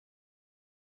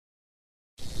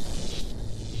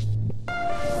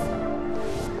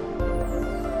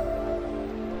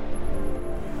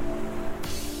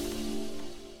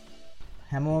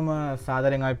බොහොම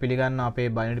සාදරෙන් අපි පිළිගන්න අපේ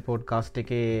බයිනරි පොඩ්කාස්ට්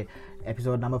එකේ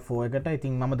එපිසෝඩ් නම්බර් 4 එකට.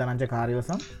 ඉතින් මම ධනංජය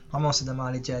කාර්යවසම්. මම ඔසද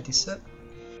මාලිජ ඇතිස්ස.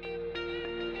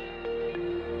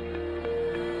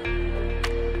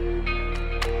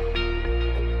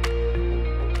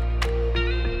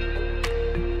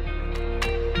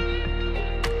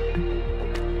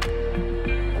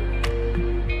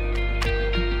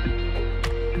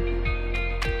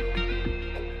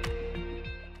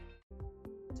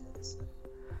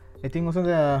 ඉතින් ඔසද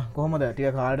කොහොමද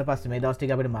ටික කාලට පස්සේ මේ දවස්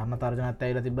ටික අපිට මරණ තර්ජනත්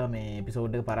ඇවිල්ලා තිබ්බා මේ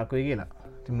එපිසෝඩ් එක පරක්කු වෙයි කියලා.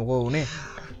 ඉතින් මොකෝ වුනේ?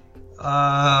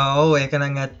 ඔව්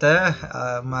ඒකනම් ඇත්ත.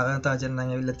 මරණ තර්ජන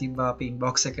නම් ඇවිල්ලා තිබ්බා අපේ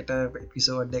ඉන්බොක්ස් එකට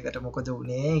එපිසෝඩ් එකට. මොකද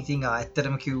වුනේ? ඉතින්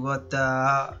ඇත්තටම කිව්වොත්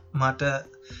මට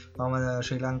මම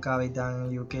ශ්‍රී ලංකාවේ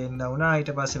ඉඳන් UK එන්න වුණා.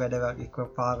 ඊට පස්සේ වැඩ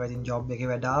එකපාරට ඉතින් ජොබ් එකේ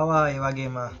වැඩ ආවා. ඒ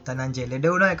වගේම තනංජය ලෙඩ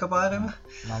වුණා එකපාරම.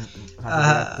 මම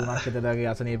තුනක් විතරගේ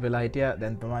අසනීප වෙලා හිටියා.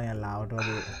 දැන් තමයි ලාවට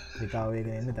වගේ රිකවර්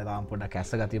වෙගෙන ඉන්නේ. තාම පොඩ්ඩක්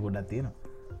කැස්ස ගතිය පොඩ්ඩක් තියෙනවා.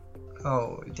 ඔව්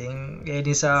ඉතින් ඒ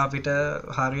නිසා අපිට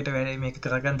හරියට වැඩ මේක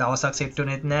කරගන්න දවසක් සෙට්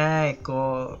වුණෙත් නෑ. එක්කෝ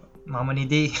මම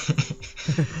නිදි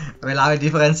වෙලාවෙ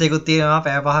ඩිෆරන්ස් එකකුත් තියෙනවා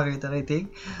පැය පහක විතර. ඉතින්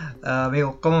මේ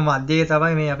ඔක්කොම මැදේ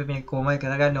තමයි මේ අපි මේ කොහොමයි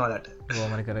කරගන්නේ ඔයාලට.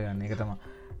 කොහොමද කරගන්නේ ඒක තමයි.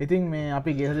 ඉතින් මේ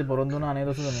අපි ගේසති පොරොන්දු වුණා නේද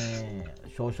සුද මේ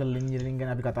සෝෂල් ඉන්ජිනියරින්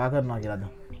ගැන අපි කතා කරනවා කියලාද?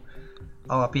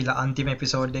 ඔව් අපි අන්තිම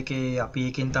එපිසෝඩ් එකේ අපි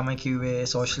එකෙන් තමයි කිව්වේ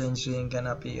සෝෂල් ඉන්ජිනියරින් ගැන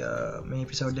අපි මේ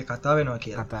එපිසෝඩ් එක කතා වෙනවා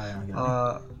කියලා. කතා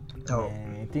වෙනවා.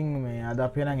 ඉතින් මේ අද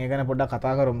අපි නම් ඒ ගැන පොඩ්ඩක්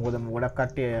කතා කරමු. මොකද ගොඩක්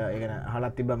කට්ටිය ඒ ගැන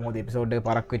අහලා තිබ්බා. මොකද එපිසෝඩ් එක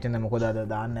පරක් වෙච්ච නිසා මොකද අද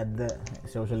දාන්න නැද්ද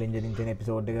සෝෂල් ඉන්ජිනියරින් තියෙන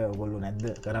එපිසෝඩ් එක ඔයගොල්ලෝ නැද්ද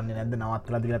කරන්නේ නැද්ද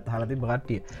නවත්තලාද කියලා අහලා තිබ්බ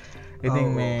කට්ටිය.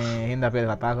 ඉතින් මේ හින්දා අපි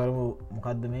කතා කරමු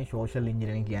මොකද්ද මේ සෝෂල්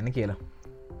ඉන්ජිනියරින් කියන්නේ කියලා.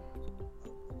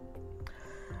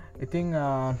 ඉතින්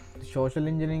සෝෂල්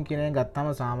ඉන්ජිනියරින් කියන එක ගත්තාම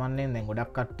සාමාන්‍යයෙන් දැන්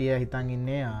ගොඩක් කට්ටිය හිතන්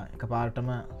ඉන්නේ එකපාරටම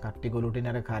කට්ටි ගොලුටින්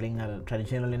අර කලින් අර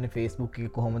ට්‍රැඩිෂනල් ඉන්නේ Facebook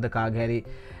එකේ කොහොමද කාගේ හරි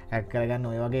හැක් කරගන්න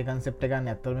ඔය වගේ කන්සෙප්ට් එකක්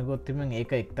ඇත්තටම කිව්වොත් තිබුණා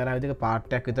ඒක එක්තරා විදිහක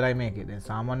පාර්ට් එකක් විතරයි මේකේ. දැන්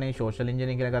සාමාන්‍යයෙන් සෝෂල්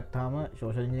ඉන්ජිනියරින් කියලා ගත්තාම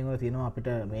සෝෂල් ඉන්ජිනියරින් වල තියෙනවා අපිට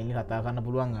මේන්ලි කතා කරන්න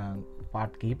පුළුවන්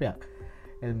පාර්ට් කිහිපයක්.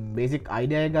 බේසික්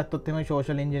අයිඩියා එක ගත්තොත් එimhe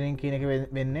සෝෂල් ඉන්ජිනියරින් කියන එක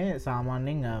වෙන්නේ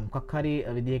සාමාන්‍යයෙන් මොකක් හරි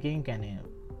විදිහකින් කියන්නේ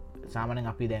සාමානෙන්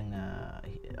අපි දැන්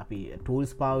අපි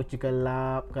ටූල්ස් පාවිච්චි කල්ලා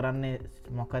කරන්නේ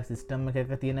මොකක් සිිස්ටම්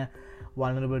එක තියෙන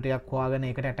වල්නරබටයක් හවාගෙන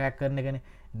එකට ඇටැක් කරන ගැන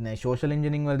සෝෂල්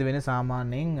ඉන්ජිනිින් වලද වෙන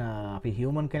සාමාන්‍යයෙන් අපි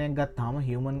හියමන් කෙනෙක් ගත් තාම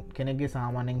හියමන් කෙනෙක්ගේ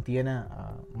සාමානෙන් තියෙන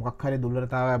මොකක් හරි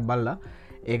දුල්ලරතාවයක් බල්ලා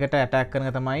ඒකට ඇටැක් කරන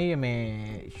තමයි මේ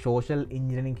සෝෂල්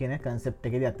ඉන්ජිනිින් කියන කන්සෙප්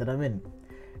එකෙද අත්තරවෙන්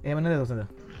ඒමන දසද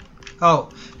ඔව්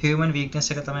හියමන්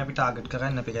වීක්නස් එක තමයි අපි ටාගට්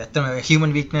කරන්න අපිට. ඇත්තම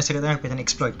හියමන් වීක්නස් එක තමයි අපිට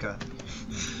එක්ස්ප්ලොයිට් කරන්නේ.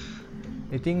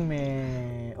 ඉතින්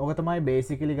මේ ඕක තමයි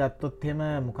බේසිකලි ගත්තොත් එහෙම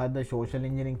මොකද්ද සෝෂල්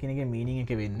ඉන්ජිනියරින් කියන එකේ මීනින්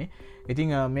එක වෙන්නේ. ඉතින්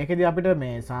මේකෙදි අපිට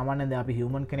මේ සාමාන්‍යයෙන් අපි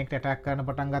හියුමන් කෙනෙක්ට ඇටැක් කරන්න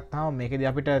පටන් ගත්තාම මේකෙදි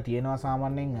අපිට තියෙනවා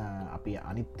සාමාන්‍යයෙන් අපි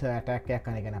අනිත් ඇටැක් එකක්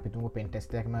කරන. කියන්නේ අපි තුමු පෙන්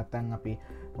ටෙස්ට් එකක් නැත්නම් අපි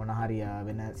මොන හරි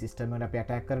වෙන සිස්ටම් එකකට අපි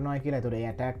ඇටැක් කරනවා කියලා. ඒතකොට ඒ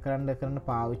ඇටැක් කරන්න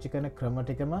පාවිච්චි කරන ක්‍රම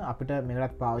ටිකම අපිට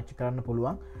මේකට පාවිච්චි කරන්න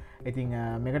පුළුවන්. ඉතින්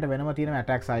මේකට වෙනම තියෙන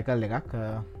ඇටැක් සයිකල් එකක්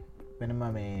වෙනම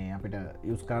මේ අපිට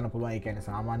යස් කරන්න පුළුවන්. ඒ කියන්නේ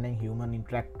සාමාන්‍යයෙන් හියුමන්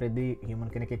ඉන්ටරැක්ට් වෙද්දී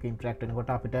හියුමන් කෙනෙක් එක්ක ඉන්ටරැක්ට් වෙනකොට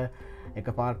අපිට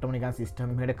එකපාරටම නිකන්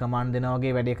සිස්ටම් එකට කමාන්ඩ් දෙනවා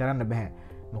වගේ වැඩේ කරන්න බෑ.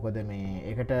 මොකද මේ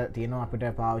ඒකට තියෙනවා අපිට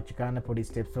පාවිච්චි කරන්න පොඩි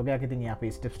ස්ටෙප්ස් වගේක්. ඉතින්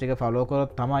අපි ස්ටෙප්ස් ටික ෆලෝ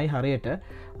කරොත් තමයි හරියට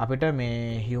අපිට මේ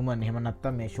හියුමන් එහෙම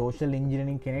නැත්නම් මේ සෝෂල්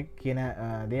ඉන්ජිනියරින් කෙනෙක් කියන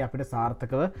දේ අපිට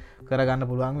සාර්ථකව කරගන්න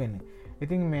පුළුවන් වෙන්නේ.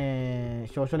 ඉතින් මේ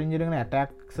සෝෂල් ඉන්ජිනියරින්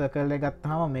ඇටැක් සර්කල් එක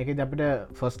ගත්තාම මේකෙදි අපිට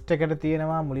ෆස්ට් එකට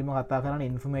තියෙනවා මුලින්ම කතා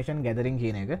කරන්නේ ඉන්ෆර්මේෂන් ගැදරින්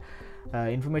කියන එක.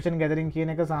 ඉන්ෆර්මේෂන් ගැදරින්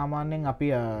කියන එක සාමාන්‍යයෙන් අපි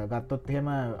ගත්තොත් එහෙම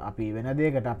අපි වෙන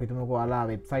දෙයකට අපි තුමුකෝ ඔයාලා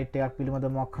වෙබ්සයිට් එකක් පිළිබඳ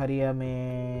මොකක් හරි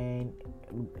මේ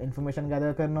ඉන්ෆර්මේෂන්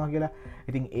ගැදර් කරනවා කියලා.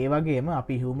 ඉතින් ඒ වගේම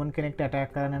අපි හියුමන් කෙනෙක්ට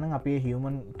ඇටැක් කරන්න නම් අපි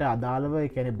හියුමන්ට අදාළව ඒ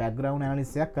කියන්නේ බෑග්ග්‍රවුන්ඩ්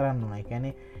ඇනලිසිස් එකක් කරන්න ඕනේ. ඒ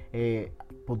කියන්නේ ඒ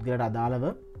පුද්ගලයාට අදාළව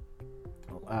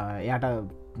එයාට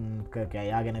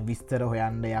යා ගැන විස්තර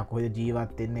හොයන්ඩ යා කොහෙද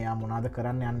ජීවත් එන්නේ යා මොනාද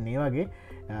කරන්න යන්නේ වගේ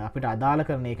අපිට අදාළ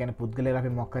කරන කියන පුද්ගලයා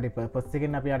අපි මොකක් හරි පර්පස්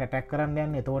එකකින් අපි අටැක් කරන්න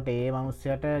යන්නේ. එතකොට ඒ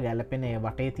මනුස්සයාට ගැළපෙන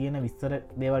වටේ තියෙන විස්තර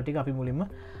දේවල් ටික අපි මුලින්ම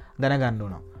දැනගන්න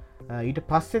ඕන. ඊට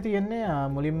පස්සේ තියෙන්නේ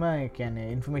මුලින්ම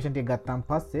කියන්නේ ඉන්ෆර්මේෂන් ටික ගත්තාන්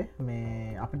පස්සේ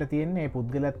මේ අපිට තියෙන්නේ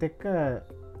පුද්ගලයාත් එක්ක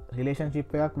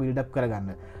රිලේෂන්ශිප් එකක් බිල්ඩ් අප් කරගන්න.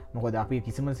 මොකද අපි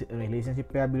කිසිම රිලේෂන්ශිප්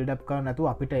එකක් බිල්ඩ් අප් කරන්න නැතුව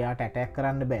අපිට එයාට ඇටැක්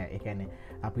කරන්න බෑ. ඒ කියන්නේ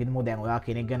අපි හිතමු දැන් ඔයා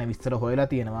කෙනෙක් ගැන විස්තර හොයලා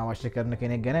තියෙනවා අවශ්‍ය කරන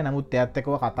කෙනෙක් ගැන. නමුත් එයාත්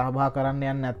එක්කව කතා බහ කරන්න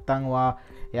යන්නේ නැත්නම් ඔයා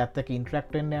එයාත් එක්ක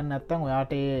ඉන්ටරැක්ට් වෙන්න යන්නේ නැත්නම්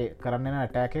ඔයාට ඒ කරන්න යන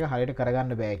ඇටැක් එක හරියට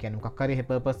කරගන්න බෑ. ඒ කියන්නේ මොකක් හරි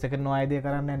පර්පස් එකකින් ඔයා ඒ දේ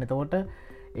කරන්න යන්නේ. එතකොට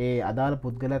ඒ අදාළ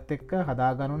පුද්ගලයාත් එක්ක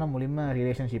හදාගන්න ඕන මුලින්ම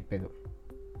රිලේෂන්ශිප් එක.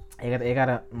 ඒක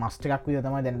අර මස්ට් එකක් විදිහට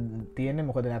තමයි දැන් තියෙන්නේ.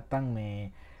 මොකද නැත්නම්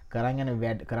මේ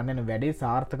කරන්න වැඩේ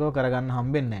සාර්ථකව කරගන්න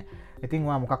හම්බෙන්නේ. ඉතින්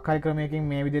මොකක් හරි ක්‍රමයකින්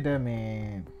මේ විදිහට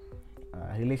මේ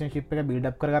රිලේෂන්ශිප් එක බිල්ඩ්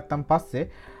අප් කරගත්තන් පස්සේ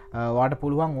වාට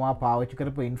පුළුවන් වා පාවිච්චි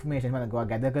කරපු ඉන්ෆර්මේෂන් මනකවා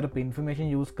ගැද කරපු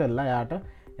ඉන්ෆර්මේෂන් යස් කරලා යාට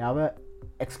යව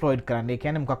එක්ස්පලෝයිඩ් කරන්න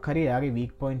කියන මොකක් හරි යාගේ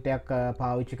වීක් පොයින්ටයක්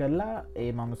පාවිච්චි කරලා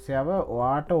ඒ මනුස්්‍යාව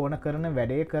වාට ඕන කරන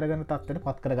වැඩේ කරගන්න තත්වට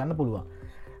පත් කරගන්න පුළුවන්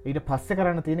ඊට පස්ස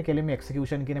කරන්න තියෙන කෙලිම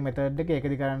එක්කෂන් කියන මෙතඩ් එක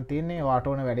එකදි කරන්න තියන්නේ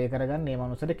වාට ඕන වැඩේ කරගන්න ඒ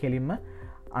මනුසට කෙලින්ම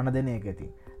අනදනය ඇති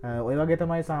ඔය වගේ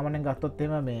තමයි සාමනෙන්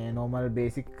ගත්තොත්තෙම මේ නෝමල්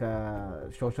බේසික්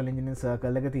ශෝෂල් ඉජිනින්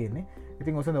සර්කල්ලක තියෙන්නේ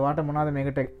ඉතින් ඔසද වාට මොනාද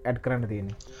මේකට ඇඩ් කරන්න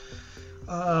තියෙන්නේ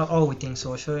ඔව ඉතින්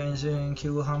සෝෂල් එන්ජිනියරින්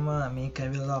කිව් හම මේ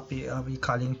කැවිල්ලා අපි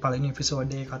කලින් පලින්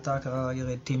පිසෝඩ්ඩේ කතා කරගේ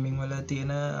රෙට්ටීමිං වල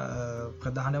තියෙන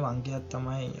ප්‍රධාන වංගයක්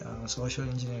තමයි සෝෂල්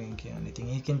ඉන්ජිනියරින් කියන්න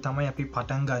ඉතින් ඒකින් තමයි අපි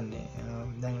පටන් ගන්නේ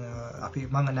දැන් අපි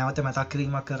මඟ නැවත මතක්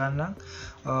කිරීමක් කරන්න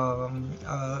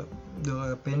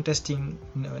පෙන්ටෙස්ටිං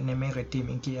නෙමේ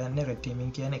රෙටීමින් කියන්න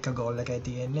රෙටීමින් කියන එක ගොල්ලක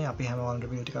තියෙන්නේ අපි හැම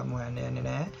වන්ඩපිටිකම යන්න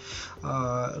නෑ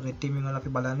රෙටීමිං වල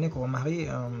අපි බලන්නේ කෝමහරි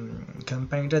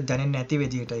කම්පැනිට දැනෙන් නැති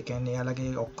වෙදිට එකන්නේ යාලගේ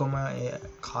ඔක්කොම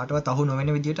කාටව තහු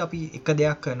නොවෙන විදිට අපි එක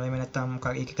දෙයක් නොව නැත්තම්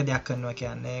එක දෙයක් කරනවා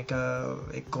කියන්නේ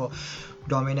එක්කෝ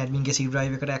ඩොමන් ඇඩමින්ගේ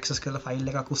සිබ්‍රයිව එකට ක්සස් කල ෆයිල්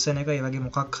එක කුස්සන එක වගේ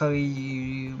මොකක් හරි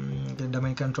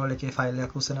ඩමන් කන්ට්‍රෝල එක ෆයිල්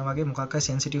කුස්සන වගේ මොකක්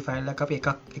සෙන්සිටව ෆයිල් අප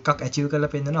එකක් ඇචිව කල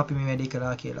පෙන්න්න අපි මේ වැඩි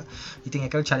කරා කියලා ඉතින්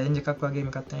එක චලෙන්ජ එකක් වගේ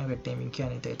මකත්ය වෙට්ටමින්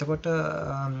කියනත එතකොට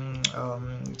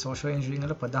සෝෂල්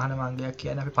ඉන්ජිරිංගල ප්‍රධාන වන්ගයක්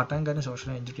කියන අපි පටන් ගන්න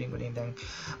සෝෂල් ඉන්ජිරිං වලින් දැන්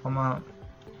මම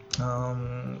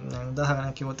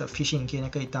උදාහරණ කිව්වොත් ෆිෂින් කියන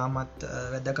එක ඉතාමත්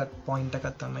වැදගත් පොයින්ට් එකක්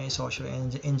තමයි සෝෂල්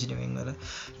එන්ජිනියරින් වල.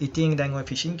 ඉතින් දැන් ඔය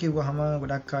ෆිෂින් කිව්වහම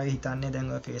ගොඩක් අය හිතන්නේ දැන්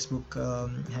ඔය Facebook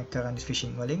හැක් කරන්නේ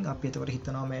ෆිෂින් වලින්. අපි ඒකට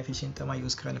හිතනවා මේ ෆිෂින් තමයි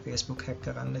යූස් කරන්නේ Facebook හැක්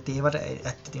කරන්න. ඒවට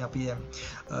ඇත්ත ඉතින් අපි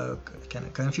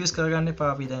කියන්නේ කන්ෆියුස් කරගන්න එපා.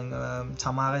 අපි දැන්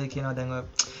සමහර අය කියනවා දැන් ඔය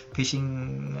ෆිෂින්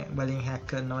වලින් හැක්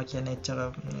කරනවා කියන්නේ එච්චර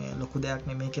ලොකු දෙයක්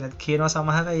නෙමෙයි කියලා කියනවා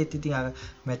සමහර අය. ඉතින් අර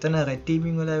මෙතන රෙඩ්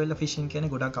ටීමින් වල වෙලා ෆිෂින්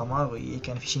කියන්නේ ගොඩක් අමාරුයි. ඒ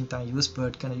කියන්නේ fishing use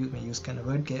word can use kind of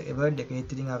word එක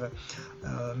ඉතින් අර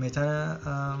මෙතන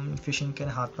ෆිෂින් කියන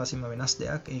හත්පසින්ම වෙනස්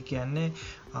දෙයක්. ඒ කියන්නේ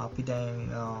අපි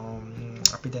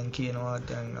දැන් කියනවා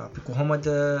දැන් අපි කොහොමද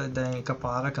දැන්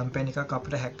එකපාර කම්පැනි එකක්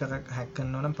අපිට හැක්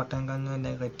කරනවා නම් පටන් ගන්න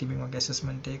දැන් රෙඩ් ටීමින් වගේ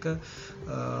ඇසෙස්මන්ට් එක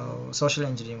සෝෂල්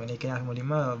එන්ජිනියරින් වල. ඒ කියන්නේ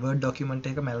මුලින්ම word document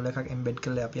එක malware එකක් embed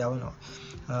කරලා අපි යවනවා.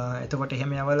 එතකොට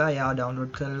එහෙම යවලා යා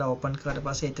ඩවුන්ලෝඩ් කරලා ඕපන් කරලා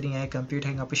පස්සේ එතනින් ආයේ කම්පියුටර්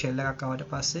එකෙන් අපි ෂෙල් එකක් ආවට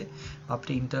පස්සේ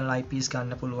අපිට ඉන්ටර්නල් IPs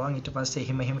ගන්න පුළුවන්. ඊට පස්සේ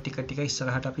එහෙම ටික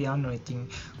ඉස්සරහට අපි යන්න ඕනේ.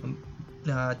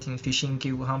 ඉතින් ෆිෂින්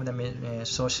කිව්වහම දැන් මේ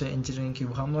සෝෂල් එන්ජිනියරින්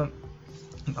කිව්වහම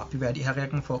අපි වැඩි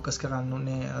හරියක්ම ෆෝකස් කරන්න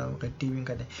ඕනේ රෙඩ් ටීමින්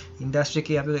කරන ඉන්ඩස්ට්‍රි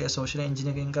එකේ. අපි සෝෂල්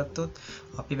එන්ජිනියරින් ගත්තොත්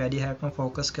අපි වැඩි හරියක්ම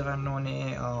ෆෝකස් කරන්න ඕනේ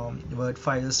වර්ඩ්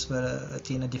ෆයිල්ස් වල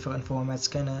තියෙන ඩිෆරන්ට් ෆෝමැට්ස්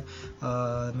ගැන,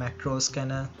 මැක්‍රෝස්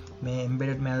ගැන, මේ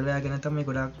එම්බෙඩඩ් මැල්වෙයාර් ගැන තමයි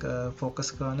ගොඩක්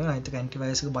ෆෝකස් කරන්නේ. අනිත් එක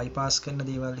ඇන්ටිවයිරස් එක බයිපාස් කරන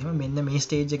දේවල් එහෙම මෙන්න මේ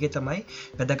ස්ටේජ් එකේ තමයි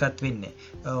වැදගත් වෙන්නේ.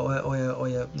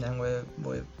 ඔය දැන්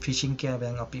ඔය ෆිෂින් කියන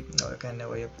දැන් අපි කියන්නේ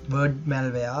ඔය වර්ඩ්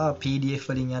මැල්වෙයාර්, PDF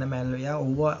වලින් යන මැල්වෙයාර්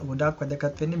ඕවා ගොඩක්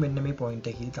වැදගත් වෙන්නේ මෙන්න මේ පොයින්ට්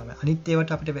එකේ තමයි. අනිත්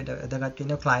ඒවාට අපිට වැදගත්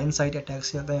වෙන්නේ ක්ලයන්ට් සයිඩ්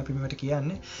ඇටැක්ස් කියලා තමයි අපි මේවට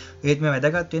කියන්නේ. ඒත් මේ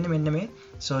වැදගත් වෙන්නේ මෙන්න මේ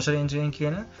සෝෂල් එන්ජිනියරින්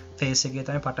කියන ෆේස් එකේ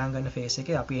තමයි පටන් ගන්න ෆේස්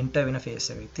එකේ අපි එන්ටර් වෙන ෆේස්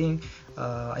එක. ඉතින්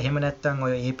එහෙම නැත්නම්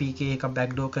ඔය APK එක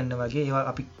බෑක්ඩෝර් කරන වගේ ඒවා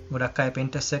අපි ගොඩක් අය පෙන්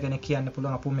ටෙස්ටර් කෙනෙක් කියන්න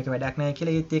පුළුවන් අපු මේක වැඩක් නැහැ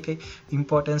කියලා. ඒත් ඒකේ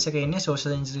ඉම්පෝටන්ස් එක එන්නේ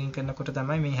සෝෂල් එන්ජිනියරින් කරනකොට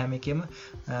තමයි මේ හැම එකෙම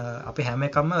අපි හැම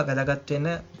එකම වැදගත් වෙන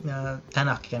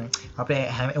තැනක්. කියන්නේ අපේ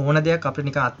හැම ඕන දෙයක් අපිට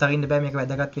නිකන් අත්හරින්න බෑ මේක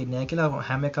වැදගත් වෙන්නේ නැහැ කියලා.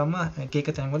 හැම එකම එක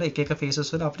එක තැන් වල එක එක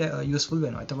ෆේසස් වල අපිට යූස්ෆුල්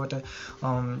වෙනවා. එතකොට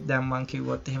දැන් මම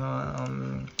කිව්වොත් එහෙම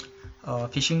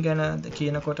ෆිෂින් ගැන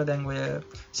කියනකොට දැන් ඔය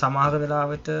සමහර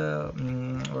වෙලාවට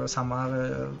සමහර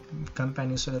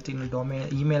කම්පැනිස් වල තියෙන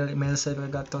ඩොමේන් ඊමේල්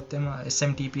සර්වර් ගත්තොත් එහෙම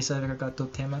SMTP සර්වර් එක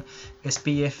ගත්තොත් එහෙම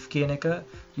SPF කියන එක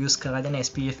යූස් කරලා දැන්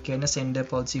SPF කියන sender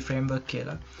policy framework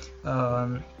කියලා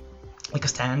එක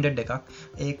ස්ටෑන්ඩඩ් එකක්.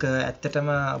 ඒක ඇත්තටම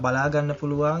බලා ගන්න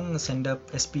පුළුවන් sender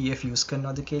SPF යූස්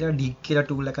කරනවද කියලා. dig කියලා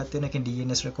tool එකක් තියෙනවා. ඒකෙන්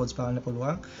DNS records බලන්න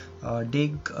පුළුවන්.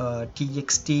 dig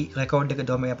txt record එක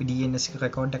domain අපි DNS එක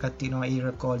record එකක් තියෙනවා. ඒ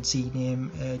record cname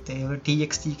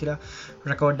txt කියලා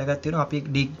record එකක් තියෙනවා. අපි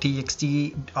dig txt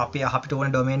අපිට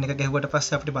ඕන domain එක ගැහුවට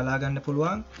පස්සේ අපිට බලා ගන්න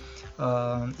පුළුවන්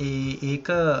ඒක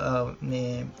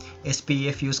මේ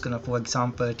SPF use කරන for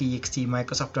example txt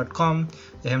microsoft.com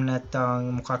එහෙම නැත්නම්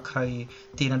මොකක් හරි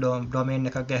තියෙන domain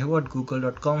එකක් ගැහුවොත්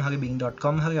google.com හරි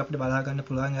bing.com හරි අපිට බලා ගන්න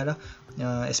පුළුවන් යාලා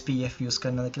SPF use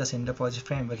කරනවද කියලා sender policy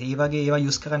framework. ඒ වගේ ඒවා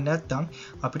use කරන්නේ නැත්නම්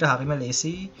අපිට හරිම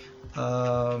ලේසි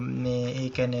මේ ඒ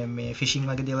කියන්නේ මේ ෆිෂින්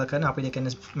වගේ දේවල් කරන අපිට ඒ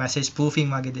කියන්නේ message spoofing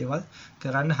වගේ දේවල්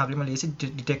කරන්න හරිම ලේසි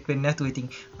detect වෙන්නේ නැතුව. ඉතින්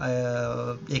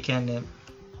ඒ කියන්නේ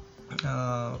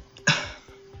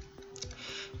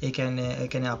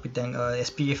ඒකැන අපි තැන්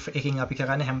SPF එකින් අපි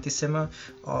කරන්න හැමතිස්සම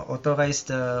ඔතෝරයිස්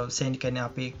සේන් කැන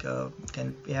අපි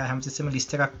හැමතිස්සම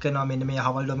ලිස්ට එකක් කන මෙන්න මේ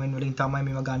හවල් ඩොමෙන් වලින් තමයි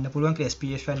මේ ගන්න පුළුවන්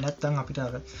SPF නැත්තන් අපිට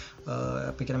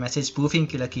අපිට මැසේජ් ස්පූෆින්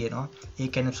කියලා කියනවා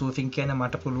ඒකැන සූෆින් කියන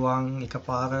මට පුළුවන් එක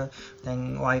පාර තැන්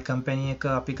වයි කම්පැනිය එක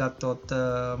අපි ගත්තොත්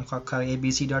මොකක්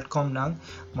abc.com නම්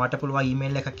මට පුළුවන්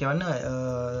ඊමේල් එකක් කියවන්න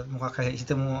මොකක්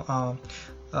හිතමු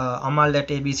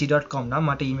amal@abc.com නම්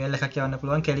මට ඊමේල් එකක් යවන්න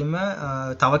පුළුවන් කෙලින්ම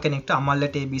තව කෙනෙක්ට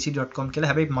amal@abc.com කියලා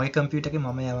හැබැයි මගේ කම්පියුටර් එකේ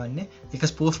මම යවන්නේ ඒක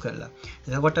ස්පූෆ් කරලා.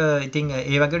 එතකොට ඉතින්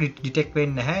ඒ වගේ ඩිටෙක්ට්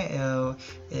වෙන්නේ නැහැ.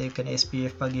 ඒ කියන්නේ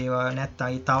SPF වගේ ඒවා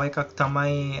නැත්නම් තව එකක්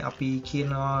තමයි අපි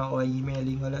කියනවා ඔය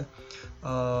ඊමේලින් වල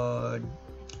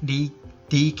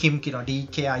DKIM කියනවා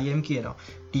DKIM කියනවා.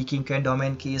 DKIM කියන්නේ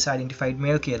domain keys identified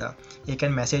mail කියලා. ඒ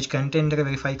කියන්නේ message content එක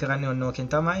verify කරන්නේ ඔන්න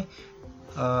ඔකෙන් තමයි.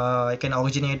 එකන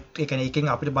ඔරිජිනේට් එකන එකින්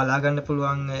අපිට බලාගන්න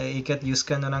පුළුවන් ඒකත් යුස්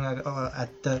කරන්න නම්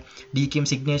ඇත්ත ඩීකම්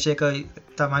සිග්නේෂ එක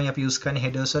තමයි අප යුස් කරන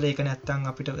හෙඩර්සල එක නැත්තන්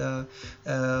අපිට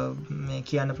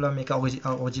කියන්න පුළුවන් මේක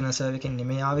ඔරිජිනල් සර්වර් එකෙන්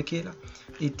නෙමෙයි ආවේ කියලා.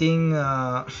 ඉතින්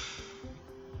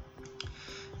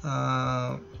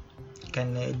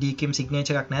කියන්නේ ඩීකම්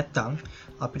සිග්නේචර් එකක් නැත්තම්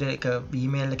අපිට එක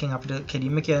ඊමේල් එකෙන් අපිට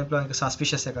කෙලින්ම කියන්න පුළුවන් එක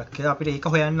සස්පිෂස් එකක් කියලා අපිට ඒක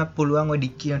හොයන්න පුළුවන් ඔය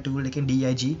ඩික් කියන ටූල් එකෙන්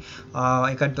DIG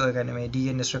ඒකට ඔය කියන්නේ මේ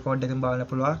DNS රෙකෝඩ් එකෙන් බලන්න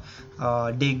පුළුවන්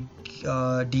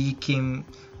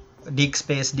dig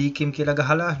space dkim කියලා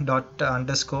ගහලා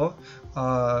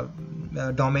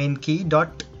 ._domain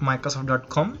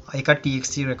key.microsoft.com ඒක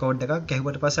txt රෙකෝඩ් එකක්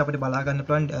ගැහුවට පස්සේ අපිට බලා ගන්න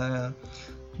පුළුවන්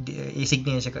ඒ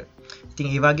සිග්නේචර් එක. ඉතින්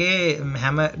ඒ වගේ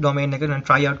හැම ඩොමේන් එකකම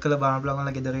try out කරලා බලන්න පුළුවන්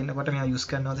ගෙදර ඉන්නකොට මේවා යූස්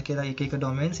කරනවද කියලා එක එක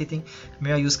ඩොමේන්ස්. ඉතින්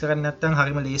මේවා යූස් කරන්නේ නැත්නම්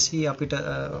හරිම ලේසි අපිට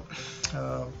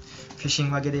ෆිෂින්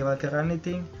වගේ දේවල් කරන්න.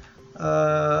 ඉතින්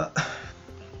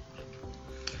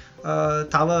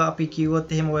තව අපි කිව්වොත්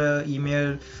එහෙම ඔය ඊමේල්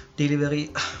ඩෙලිවරි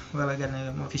වල ගැන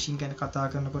ෆිෂින් ගැන කතා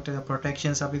කරනකොට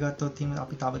ප්‍රොටෙක්ෂන්ස් අපි ගත්තොත්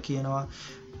අපි තව කියනවා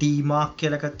DMARC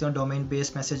කියලා එකක් තියෙනවා domain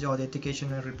based message authentication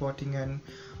and reporting and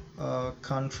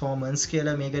conformance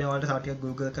කියලා මේ ගැන ඔයාලට ටිකක්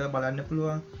Google කරලා බලන්න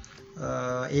පුළුවන්.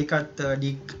 ඒකත්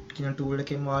dig කියන tool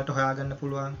එකෙන් ඔයාලට හොයාගන්න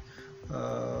පුළුවන්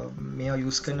මේවා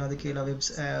use කරනවද කියලා වෙබ්ස්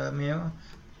මේවා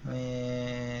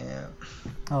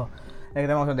ඔව් ඒක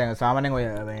තමයි දැන් සාමාන්‍යයෙන් ඔය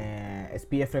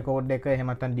SPF record එක එහෙම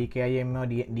නැත්නම් DKIM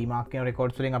DMARC කියන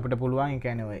records වලින් අපිට පුළුවන් ඒ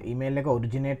කියන්නේ ඔය email එක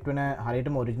originate වෙන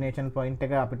හරියටම origination point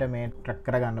එක අපිට මේ track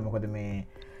කරගන්න. මොකද මේ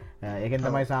ඒකෙන්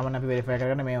තමයි සාමාන්‍යයෙන් අපි verify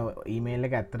කරගන්න මේ email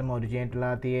එක ඇත්තටම originate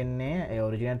වෙලා තියෙන්නේ ඒ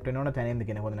originate වෙනවන තැනින්ද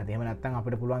කියන කොහොමද නැත්නම් එහෙම නැත්නම්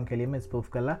අපිට පුළුවන් කෙලින්ම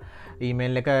spoof කරලා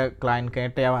email එක client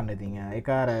කෙනෙක්ට යවන්න. ඉතින් ඒක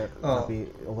අර අපි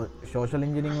social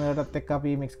engineering වලටත් එක්ක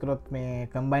අපි mix කරොත් මේ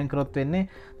combine කරොත් වෙන්නේ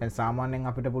දැන් සාමාන්‍යයෙන්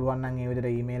අපිට පුළුවන් නම් ඒ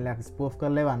විදිහට email එකක් spoof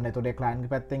කරලා යවන්න. එතකොට ඒ client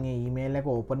ගේ පැත්තෙන් ඒ email එක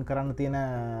open කරන්න තියෙන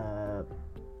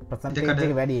ප්‍රසන්ටේජ්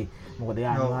එක වැඩි. මොකද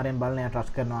එයා අනිවාර්යෙන් බලන එයා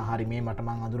ට්‍රස්ට් කරනවා හරි මේ මට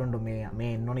මං අඳුරන්න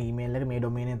මේ එන්න ඕන ඊමේල් එක මේ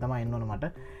ඩොමේන් එකෙන් තමයි එන්න ඕන මට.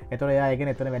 ඒතකොට එයා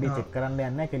ඒකනේ එතන වැඩි චෙක් කරන්න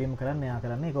යන්නේ නැහැ. කෙලින්ම කරන්නේ එයා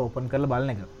කරන්නේ ඒක ඕපන් කරලා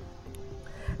බලන එක.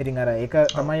 ඉතින් අර ඒක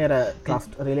තමයි අර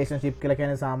ට්‍රස්ට් රිලේෂන්ෂිප් කියලා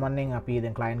කියන්නේ සාමාන්‍යයෙන් අපි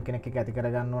දැන් ක්ලයන්ට් කෙනෙක් එක්ක ඇති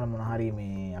කරගන්න ඕන මොන හරි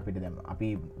මේ අපිට දැන් අපි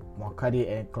මොකක් හරි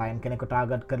ක්ලයන්ට් කෙනෙක්ව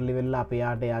ටාගට් කරලි වෙලා අපි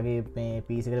යාට එයාගේ මේ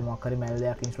PC එකට මොකක් හරි මැල්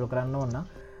එකක් ඉන්ස්ටෝල් කරන්න ඕන නම්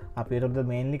අපි ඒකට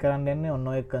මේන්ලි කරන්න යන්නේ ඔන්න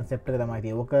ඔය කන්සෙප්ට් එක තමයි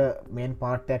තියෙන්නේ. ඕක මේන්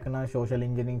පාර්ට් එකක් කරන සෝෂල්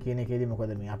ඉන්ජිනියරින් කියන එකේදී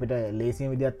මොකද මේ අපිට ලේසිම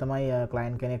විදියක් තමයි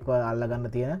ක්ලයන්ට් කෙනෙක්ව අල්ලගන්න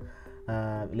තියෙන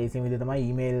ලේසිම විදිය තමයි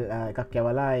ඊමේල් එකක්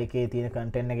යවලා ඒකේ තියෙන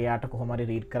කන්ටෙන්ට් එක යාට කොහොම හරි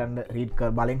රීඩ්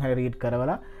බලෙන් හරි රීඩ්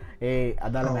කරවලා ඒ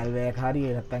අදාළ මැල්වෙයාර් එක හරි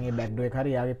නැත්නම් ඒ බෑක්ඩෝර් එක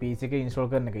හරි යාගේ PC එකේ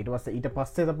ඉන්ස්ටෝල් කරන එක. ඊට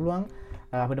පස්සේ පුළුවන්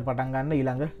අපිට පටන් ගන්න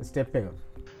ඊළඟ ස්ටෙප් එක.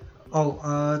 ඔව්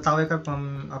තව එකක්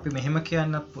අපි මෙහෙම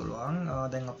කියන්නත් පුළුවන්.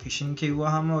 දැන් ෆිෂින්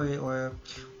කිව්වහම ඔය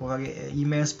වගේ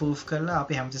ඊමේල් ස්පූෆ් කරලා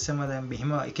අපි හැමතිස්සෙම දැන්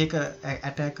මෙහෙම එක එක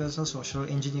ඇටැකර්ස් සෝෂල්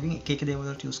ඉන්ජිනියරින් එක එක දේවල්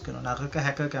වලට යූස් කරනවා. නරක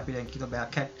හැකර් අපි දැන් කිව්ව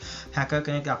බෑක් හැකර්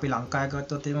කෙනෙක් අපි ලංකාවේ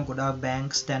ගත්තොත් එහෙම ගොඩාක්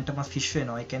බැංක්ස් දැන්ටම ෆිෂ්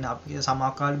වෙනවා. ඒ කියන්නේ අපි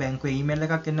සමාකාල බැංකුවේ ඊමේල්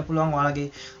එකක් එන්න පුළුවන්. ඔයාලගේ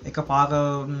එකපාර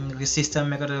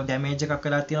සිස්ටම් එකට ඩැමේජ් එකක්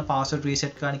වෙලා තියෙනවා. පාස්වර්ඩ්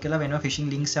රීසෙට් කරන්න කියලා වෙනවා ෆිෂින්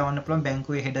ලින්ක්ස් යවන්න පුළුවන්.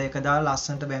 බැංකුවේ හෙඩර් එක දාලා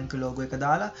ලස්සනට බැංකුවේ ලෝගෝ එක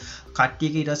දාලා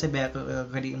කට්ටියක ඊට පස්සේ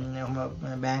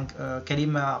බෑන්ක්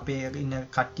කෙලින්ම අපේ ඉන්න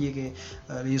කට්ටියගේ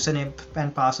යුසර්නේම්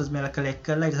and password මේක කලෙක්ට්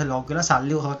කරලා ඊට පස්සේ ලොග් වෙලා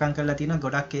සල්ලි හොරකම් කරලා තියෙන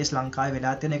ගොඩක් කේස් ලංකාවේ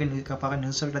වෙලා තියෙන එක එකපාර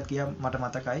නිවුස් වලට ගියා මට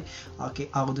මතකයි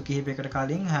අවුරුදු කිහිපයකට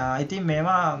කලින්. ඉතින්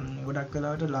මේවා ගොඩක්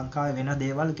වෙලාවට ලංකාවේ වෙන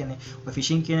දේවල් කියන්නේ ඔය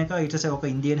ෆිෂින් කියන එක ඊට පස්සේ ඔක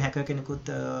ඉන්දියන් හැකර්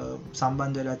කෙනෙකුත්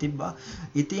සම්බන්ධ වෙලා තිබ්බා.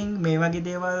 ඉතින් මේ වගේ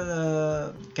දේවල්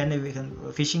කියන්නේ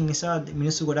ෆිෂින් නිසා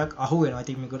මිනිස්සු ගොඩක් අහු වෙනවා.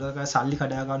 ඉතින් මේ ගොඩක් සල්ලි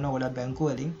කඩා ගන්නවා ගොඩක්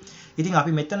බැංකු වලින්. ඉතින්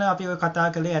අපි මෙතන අපි ඔය කතා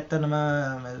කළේ ඇත්තනම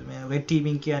රෙඩ්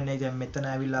ටීමින් කියන්නේ දැන් මෙතන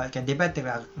ඇවිල්ලා කියන්නේ දෙපැත්තක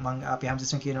මම අපි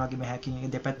හැමතිස්සෙම කියන වගේ මේ හැකින්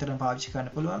එක දෙපැත්තටම පාවිච්චි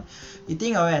කරන්න පුළුවන්.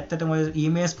 ඉතින් ඔය ඇත්තටම ඔය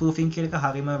email spoofing කියන එක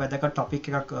හරිම වැදගත් topic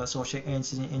එකක් social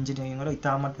engineering වල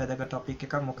ඉතාමත් වැදගත් topic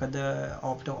එකක්. මොකද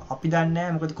අපි දන්නේ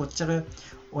නැහැ මොකද කොච්චර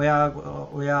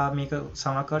ඔයා මේක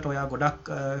සමහරකට ඔයා ගොඩක්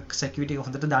security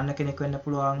හොඳට දන්න කෙනෙක් වෙන්න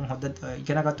පුළුවන්. හොඳ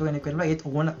ඉගෙන ගත්ත කෙනෙක් වෙන්න පුළුවන්. ඒත්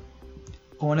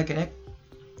ඕන කෙනෙක්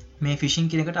මේ ෆිෂින්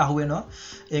කෙනෙකට අහු වෙනවා.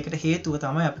 ඒකට හේතුව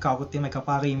තමයි අපි කවුරුත් එහෙම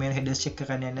එකපාර ඊමේල් හෙඩර්ස් චෙක්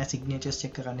කරන්න යන්නේ නැහැ, සිග්නේචර්ස්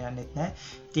චෙක් කරන්න යන්නෙත් නැහැ.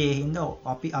 ඉතින් ඒ හින්දා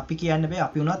අපි කියන්න බෑ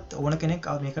අපි උනත් ඕන කෙනෙක්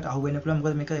මේකට අහු වෙන්න පුළුවන්.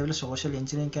 මොකද මේක ඒවල සෝෂල්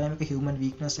එන්ජිනියරින් කියන්නේ මේක හියුමන්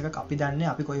වීක්නස් එකක්. අපි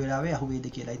දන්නේ අපි කොයි වෙලාවෙ අහු වේද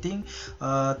කියලා. ඉතින්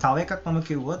තව එකක් මම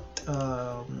කිව්වොත්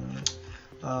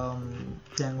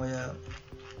දැන් ඔය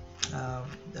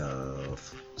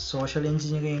සෝෂල්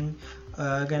එන්ජිනියරින්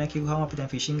ගැන කිව්වම අපි දැන්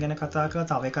ෆිෂින් ගැන කතා කරා.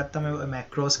 තව එකක් තමයි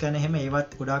මැක්‍රෝස් ගැන එහෙම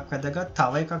ඒවත් ගොඩක් වැදගත්.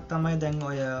 තව එකක් තමයි දැන්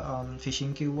ඔය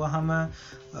ෆිෂින් කිව්වහම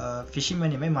ෆිෂින්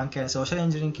නෙමෙයි මම කියන්නේ සෝෂල්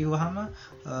එන්ජිනියරින් කිව්වහම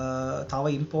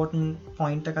තව ඉම්පෝටන්ට්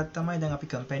පොයින්ට් එකක් තමයි දැන්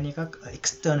අපි කම්පැනි එකක්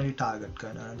එක්ස්ටර්නලි ටාගට්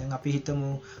කරනවා. දැන් අපි හිතමු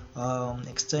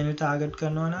එක්ස්ටර්නලි ටාගට්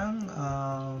කරනවා නම්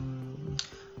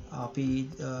අපි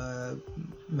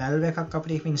මැල්ව එකක්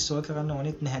අපිට ඉන්ස්ටෝල් කරන්න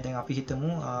ඕනෙත් නැහැ. දැන් අපි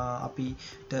හිතමු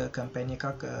අපිට කම්පැනි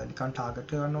එකක් නිකන් ටාගට්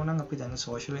කරන්න ඕන නම් අපි දැන්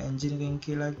සෝෂල් එන්ජිනියරින්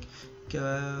කියලා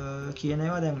කියන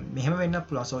ඒවා දැන් මෙහෙම වෙන්න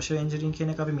පුළුවන්. සෝෂල් එන්ජිනියරින්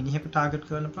කියන එක අපි මිනිහෙක් ටාගට්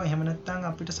කරන්න පුළුවන්. එහෙම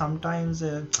නැත්නම් අපිට sometimes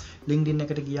LinkedIn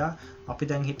එකට ගියා අපි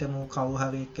දැන් හිතමු කවුරු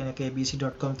හරි කෙනෙක්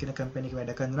abc.com කියන කම්පැනි එක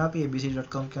වැඩ කරනවා. අපි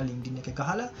abc.com කියන LinkedIn එක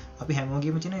ගහලා අපි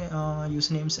හැමෝගෙම තියෙන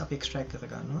user names අපි extract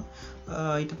කර ගන්නවා.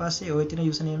 ඊට පස්සේ ওই තියෙන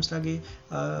user names ලගේ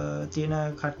තියෙන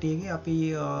කට්ටියගේ අපි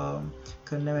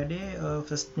කරන වැඩේ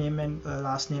first name and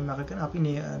last name අරගෙන අපි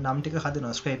නම් ටික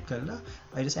හදනවා scrape කරලා.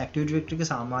 ඊට පස්සේ active directory එක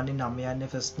සාමාන්‍යයෙන් නම්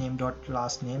යන්නේ first name dot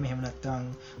last name. එහෙම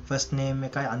නැත්නම් first name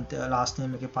එකයි last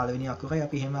name එකේ පළවෙනි අකුරයි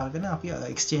අපි එහෙම අරගෙන අපි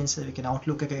exchange එක කියන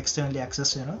outlook එක externally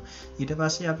access වෙනවා. ඊට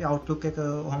පස්සේ අපි outlook එක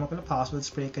ඔහොම කරලා password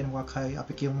spray කරන මොකක් හරි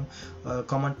අපි කියමු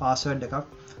common password එකක්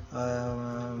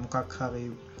මොකක් හරි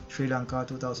ශ්‍රී ලංකා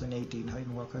 2018 හරි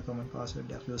මොකක් හරි common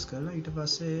password එකක් use කරලා ඊට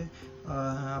පස්සේ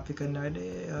අපි කරන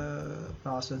වැඩේ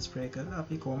password spray කරලා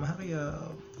අපි කොහොම හරි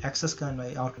access කරනවා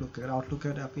outlook එකට. outlook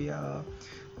එකට අපි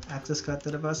access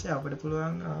කරලා පස්සේ අපිට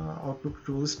පුළුවන් outlook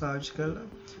rules පාවිච්චි කරලා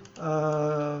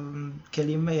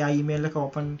කෙලින්ම ඒ email එක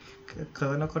open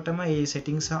කරනකොටම ඒ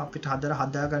settings අපිට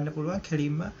හදා ගන්න පුළුවන්.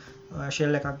 කෙලින්ම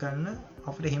shell එකක් ගන්න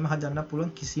අපිට එහෙම හදන්න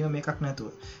පුළුවන් කිසිම මේකක්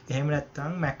නැතුව. එහෙම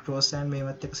නැත්නම් macros and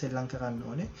මේවත් එක සෙල්ලම් කරන්න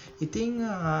ඕනේ. ඉතින්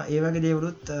ඒ වගේ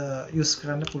දේවලුත් use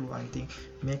කරන්න පුළුවන්. ඉතින්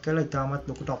මේක කළා ඉතාමත්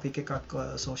ලොකු topic එකක්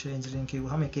social engineering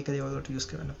කිව්වහම එක එක දේවල් වලට use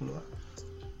කරන්න පුළුවන්.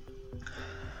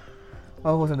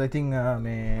 ඔහොසද ඉතින්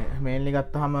මේ මේන්ලි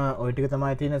ගත්තහම ඔය ටික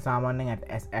තමයි තියෙන සාමාන්‍යයෙන්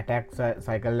ඇටැක්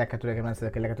සයිකල් එකක් ඇතුළේ කරන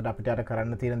සර්කල් එකකට අපිට අර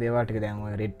කරන්න තියෙන දේවල් ටික දැන්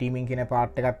ඔය රෙඩ් ටීමින් කියන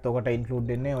පාර්ට් එකත් ඔකට ඉන්ක්ලූඩ්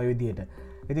වෙන්නේ ඔය විදිහට.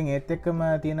 ඉතින් ඒත් එක්කම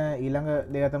තියෙන ඊළඟ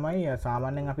දේ තමයි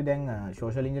සාමාන්‍යයෙන් අපි දැන්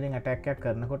සෝෂල් ඉන්ජිනියරින් ඇටැක් එකක්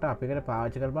කරනකොට අපිට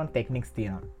පාවිච්චි කරපුවාන් ටෙක්නික්ස්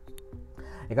තියෙනවා.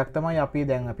 එකක් තමයි අපි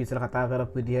දැන් අපි ඉස්සෙල්ලා කතා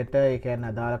කරපු විදිහට ඒ කියන්නේ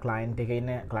අදාළ ක්ලයන්ට් එකේ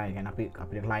ඉන්න ක්ලයන්ට් කියන්නේ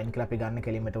අපිට ක්ලයන්ට් කියලා අපි ගන්න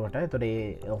කෙලින්මට කොට. ඒතකොට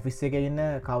ඒ ඔෆිස් එකේ ඉන්න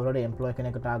කවුරු හරි එම්ප්ලොයි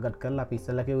කෙනෙකුට ටාගට් කරලා අපි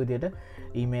ඉස්සෙල්ලා කිව්ව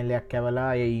විදිහට ඊමේල් එකක්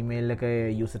ඇවලා ඒ ඊමේල් එක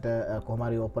යූසර්ට කොහොම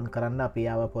හරි ඕපන් කරන්න අපි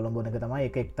ආව පොළඹවන එක තමයි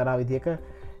ඒක එක්තරා විදිහක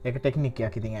ඒක ටෙක්නික්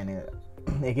එකක්. ඉතින් يعني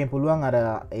ඒකෙන් පුළුවන් අර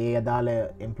ඒ අදාළ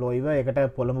එම්ප්ලොයිව එකට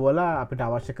පොළඹවලා අපිට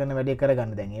අවශ්‍ය කරන වැඩේ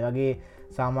කරගන්න. දැන් ඒ වගේ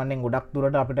සාමාන්‍යයෙන් ගොඩක්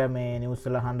දුරට අපිට මේ නිවුස්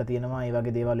වල අහන්න තියෙනවා ඒ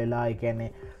වගේ දේවල් වෙලා. ඒ කියන්නේ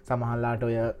සමහරලාට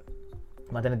ඔය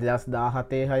මතන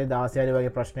 2017 හරි 16 හරි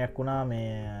වගේ ප්‍රශ්නයක් වුණා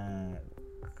මේ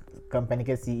කම්පැනි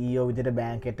එකේ CEO විදිහට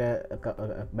බැංකෙට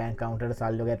බැංක් කවුන්ටරයට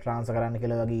සල්ලි වගේ ට්‍රාන්ස්ෆර් කරන්න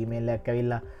කියලා වගේ ඊමේල් එකක්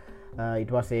ඇවිල්ලා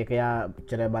ඊට පස්සේ ඒක යා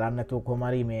චර බලන්න නැතුව කොහොම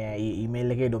හරි මේ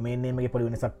ඊමේල් එකේ ඩොමේන් නේම් එකේ පොඩි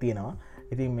වෙනසක් තියෙනවා.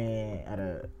 ඉතින් මේ අර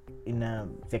ඉන්න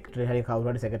සෙක්‍රටරි හරි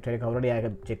කවුරු හරි සෙක්‍රටරි කවුරු හරි ඒක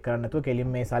චෙක් කරන්න නැතුව කෙලින්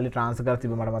මේ සල්ලි ට්‍රාන්ස්ෆර් කරලා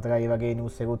තිබ්බා. මට මතකයි ඒ වගේ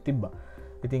නිවුස් එකක් තිබ්බා.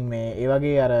 ඉතින් මේ ඒ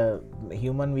වගේ අර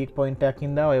හියුමන් වීක් පොයින්ට් එකක්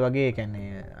හින්දා ඔය වගේ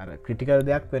කියන්නේ අර ක්‍රිටිකල්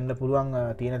දෙයක් වෙන්න පුළුවන්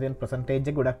තියෙන පර්සන්ටේජ්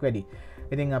එක ගොඩක් වැඩි.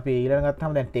 ඉතින් අපි ඊළඟ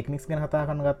ගත්තාම දැන් ටෙක්නික්ස් ගැන කතා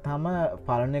කරන ගත්තාම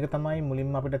පළවෙනි එක තමයි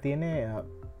මුලින්ම අපිට තියෙන්නේ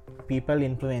people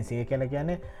influence. ඒ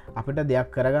කියන්නේ අපිට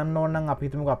දෙයක් කරගන්න ඕන නම් අපි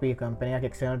හිතමුකෝ අපි කම්පැනි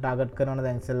එකක් එක්ස්ටර්නල් ටාගට් කරනවා නම්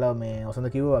දැන් ඉස්සෙල්ලා මේ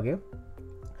ඔසඳ කිව්වා වගේ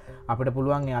අපිට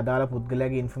පුළුවන් ඒ අදාළ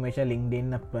පුද්ගලයාගේ ඉන්ෆර්මේෂන් LinkedIn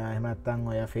එහෙම නැත්නම්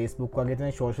ඔය Facebook වගේ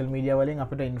තියෙන සෝෂල් මීඩියා වලින්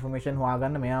අපිට ඉන්ෆර්මේෂන්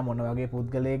හොයාගන්න මෙයා මොන වගේ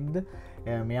පුද්ගලයෙක්ද,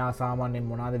 මෙයා සාමාන්‍යයෙන්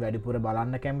මොනවාද වැඩිපුර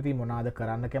බලන්න කැමති, මොනවාද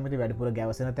කරන්න කැමති, වැඩිපුර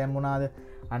ගැවසෙන තැන් මොනවාද,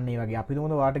 අන්න ඒ වගේ අපි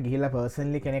තුමුද වාට ගිහිල්ලා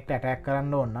පර්සනලි කෙනෙක්ට ඇටැක්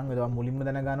කරන්න ඕන නම් ඒවා මුලින්ම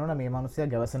දැනගන්න ඕන මේ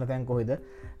මිනිස්සයා ගැවසෙන තැන් කොහෙද,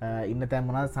 ඉන්න තැන්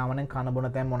මොනවාද, සාමාන්‍යයෙන් කන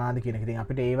බොන තැන් මොනවාද කියන එක. ඉතින්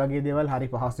අපිට ඒ වගේ දේවල් හරි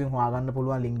පහසුවෙන් හොයාගන්න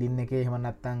පුළුවන් LinkedIn එකේ එහෙම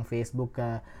නැත්නම් Facebook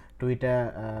Twitter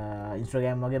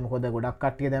Instagram වගේ. මොකද ගොඩක්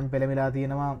කට්ටිය දැන් පෙළමිලා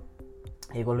තියෙනවා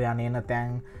ඒගොල්ල යනන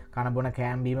තැන් කනබොන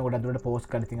කෑම්බීම ගොඩදුරට පෝස්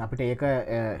කරතින් අපිට ඒක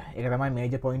තමයි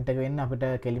මේජ පොයින්ට වෙන්න අපිට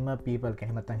කෙලිම පීපල්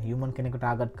කෙනෙමත හිමන් කෙනෙක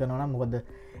ටාගත් කරන මොකද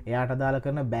එයාට දාල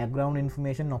කරන බැග්‍රවන්්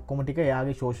ඉන්ෆර්මේෂන් ඔක්කොමටික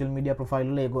යාගේ සෝශල් මඩිය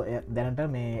ප්‍රෆයිල් දැනට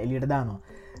මේ එලියට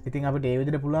දානවා ඉතින් අපට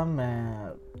ඒවිදිට පුළන්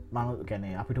මනු කැන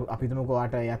අපිට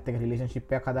අපිතුමකවාට ඇත්තක රිලේෂන්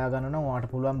ශිප්පයක් කදාගන්න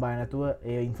වාට පුළුවන් බයනතුව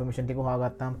ඒ ඉන්ෆර්මේෂන් ටික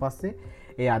හගත්තන් පස්සේ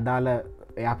ඒ අදාල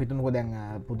අපිතුමක දැන්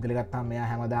පුද්ගලගත්තා මෙයා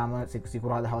හැමදාම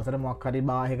සිකුරාද හවසර මොක්කරි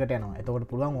බාහකට නවා එතකොට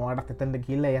පුළුවන් වාට එතට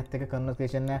කිල්ල ඇත්තක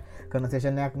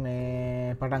කනසේෂනයක්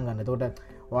මේ පටන් ගන්න තෝට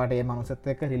වාට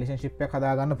මනුසත් එක් රිලේෂන් ශිප්ය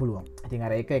කදාගන්න පුළුවන් ඉතින්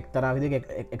අර එක එක්තරාවිදි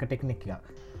එක ටෙක්නික්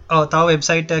තව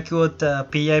වෙබ්සයිට ඇකිවොත්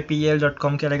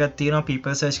pipl.com කියලගත් තියෙන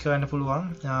පිපල් සේෂ් කරන්න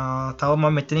පුළුවන් තවම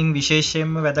මෙතනින්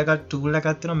විශේෂයෙන්ම වැදගත් ටූල්ල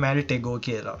එකත්තින මැල්ටෙගෝ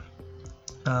කියලා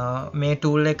මේ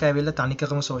ටූල් එක ඇවිල්ල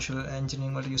තනිකරම සෝෂල්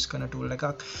ඇන්ජිනින් වල යුස් කන ටූල්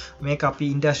එකක් මේ අපි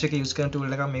ඉන්ඩස්ට්‍රික යුස් කන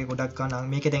ටූල් එක මේ ගොඩක් ගන්න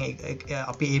මේක දැන්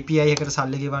අපි API එකට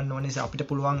සල්ලි ගෙවන්න ඕනේ අපිට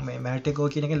පුළුවන් මේ මැල්ටෙගෝ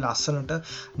කියන එක ලස්සනට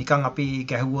නිකන් අපි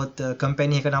ගැහුවොත්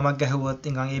කම්පැනි එක නමක් ගැහුවොත්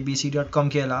නිකන්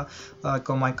abc.com කියලා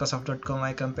microsoft.com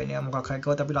අය කම්පැනි එක මොකක් හරි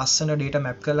ගියොත් අපි ලස්සන data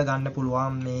map කරලා ගන්න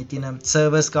පුළුවන් මේ තියෙන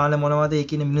සර්වර්ස් ගන්න මොනවද ඒ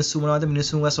කියන්නේ මිනිස්සු මොනවද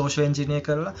මිනිස්සුන්ව සෝෂල් එන්ජිනියර්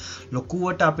කරලා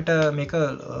ලොකුවට අපිට මේක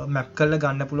මැප් කරලා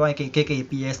ගන්න පුළුවන් එක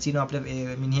APIs තියෙනවා අපිට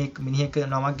මිනිහෙක්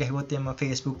නමක් ගැහුවොත් එම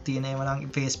Facebook තියෙනවා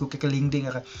නම් Facebook එක LinkedIn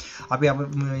එක අපි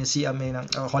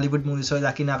හොලිවුඩ් මූවිස් වල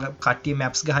දකින්න කට්ටිය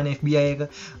මැප්ස් ගහන FBI එක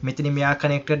මෙතන මෙයා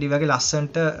කනෙක්ටඩ් වගේ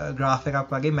ලස්සනට ග්‍රාෆ්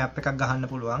එකක් වගේ මැප් එකක් ගහන්න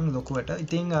පුළුවන් ලොකුවට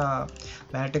ඉතින්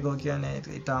මැල්ටෙගෝ කියන්නේ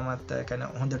ඉතාමත් කියන්නේ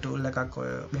හොඳ ටූල් එකක්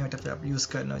ඔය මේකට යූස්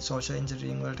කරන සෝෂල්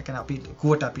එන්ජිනියරින් වලට කියන්නේ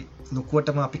අපි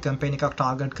ලොකුවටම අපි කම්පැනි එකක්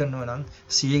ටාගට් කරනවා නම්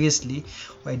සීරියස්ලි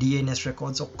ඔය DNS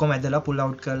රෙකෝඩ්ස් ඔක්කොම ඇදලා පුල්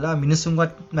අවුට් කරලා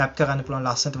මිනිස්සුන්වත් මැප් කරන්න පුළුවන්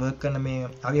ලස්සනට වර්ක් කරන මේ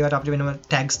අවිවට අපිට වෙනම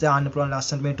ටැග්ස් දාන්න පුළුවන්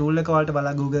ලස්සනට මේ ටූල් එක වලට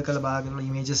බලලා Google කරලා බලාගෙන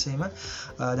ඉමේජස් එහෙම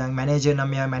දැන් මැනේජර් නම්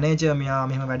මෙයා මැනේජර් මෙයා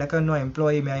මෙහෙම වැඩ කරනවා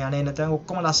එම්ප්ලොයි මෙයා යන්නේ නැත්නම්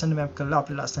ඔක්කොම ලස්සනට මැප් කරලා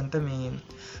අපිට ලස්සනට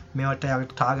මේවට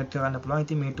ටාගට් කරන්න පුළුවන්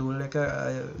ඉතින් මේ ටූල් එක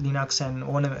Linux and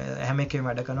ඕන හැම එකේම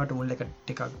වැඩ කරනවා ටූල් එක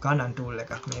ටිකක් ගන්න ටූල්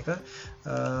එකක් මේක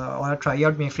ඔයාලා try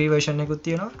out මේ free version එකකුත්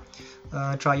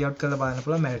තියෙනවා try out කරලා බලන්න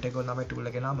පුළුවන් Meltego තමයි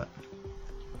ටූල් එකේ නම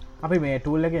අපි මේ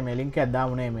ටූල් එකේ මේ ලින්ක් එකක්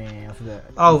දාමුනේ මේ ඔසද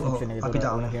අපි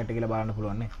දාන්න කැට කියලා බලන්න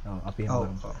පුළුවන් නේ අපි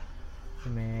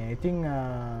මේ ඉතින්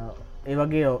ඒ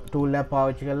වගේ ටූල් එකක්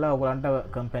පාවිච්චි කරලා ඔයගලන්ට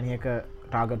කම්පැනි එක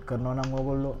ටාගට් කරනවා නම්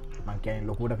ඕගොල්ලෝ මං කියන්නේ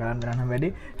ලොකුට කරන්න නම් වැඩි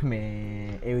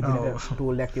මේ ඒ විදිහට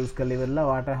ටූල් එකක් යූස් කරලා ඉවරලා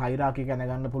ඔයාට හයිරාකි ගැන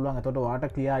ගන්න පුළුවන්. එතකොට ඔයාට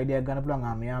ක්ලියර් අයිඩියා එකක් ගන්න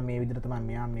පුළුවන්. මෙයා මේ විදිහට තමයි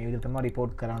මෙයා මේ විදිහට තමයි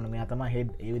රිපෝට් කරන්න. මෙයා තමයි හෙඩ්.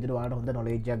 ඒ විදිහට ඔයාට හොඳ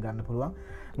නොලෙජ් එකක් ගන්න පුළුවන්.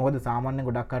 මොකද සාමාන්‍යයෙන්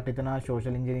ගොඩක් කට්ටිය හිතනවා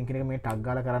සෝෂල් ඉන්ජිනියරින් කියන එක මේ ටග්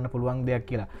ගාලා කරන්න පුළුවන් දෙයක්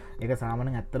කියලා. ඒක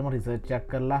සාමාන්‍යයෙන් ඇත්තටම රිසර්ච්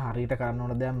එකක් කරලා හරියට කරන්න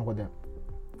ඕන දෙයක්. මොකද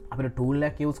අපිට ටූල්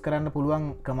එකක් යූස් කරන්න පුළුවන්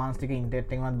කමාන්ඩ්ස් ටික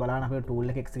ඉන්ටර්නෙට් එකෙන් බලන්න අපිට ටූල්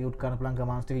එක එක්සිකියුට් කරන්න පුළුවන්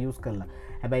කමාන්ඩ්ස් ටික යූස් කරලා.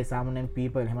 හැබැයි සාමාන්‍යයෙන්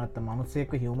people එහෙම නැත්නම්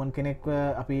මිනිස්සෙක්ව හියුමන් කෙනෙක්ව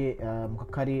අපි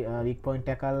මොකක් හරි වීක්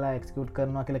පොයින්ට් එකක් අල්ලලා එක්සිකියුට්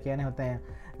කරනවා කියලා කියන්නේ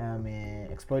නැත්නම් මේ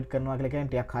එක්ස්ප්ලොයිට් කරනවා කියලා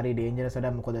කියන්නේ ටිකක් හරි ඩේන්ජරස්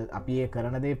වැඩක්. මොකද අපි ඒ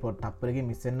කරන දේ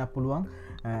තප්පරකින් මිස් වෙන්න පුළුවන්.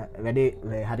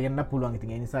 වැඩේ හරියන්න පුළුවන්.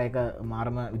 ඉතින් ඒ නිසා ඒක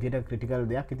මාරම විදිහට ක්‍රිටිකල්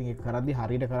දෙයක්. ඉතින් ඒක කරද්දි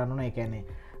හරියට කරන්න ඕන. ඒ කියන්නේ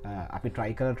අපි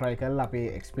try කරලා අපේ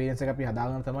එක්ස්පීරියන්ස් එක අපි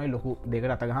හදාගන්න තමයි ලොකු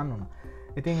දෙයකට අත ගහන්න ඕන.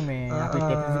 ඉතින් මේ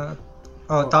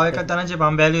තව එක තනච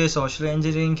බම්බැලුවේ සෝෂල්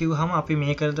එන්ජිනියරින් කිව්වහම අපි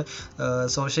මේකට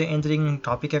සෝෂල් එන්ජිනියරින්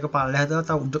ටොපික් එක පල්ලෙහා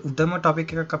දාලා උඩම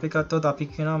ටොපික් එකක් අපි ගත්තොත් අපි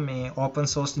කියනවා මේ ඕපන්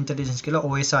සෝස් ඉන්ටෙලිජන්ස් කියලා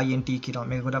OSINT කියනවා.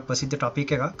 මේක ගොඩක් ප්‍රසිද්ධ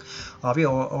ටොපික් එකක්. අපි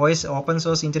OS ඕපන්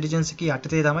සෝස් ඉන්ටෙලිජන්ස් එකේ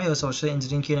යටතේ තමයි ඔය සෝෂල්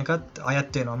එන්ජිනියරින් කියන එකත්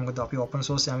අයත් වෙනවා. මොකද අපි ඕපන්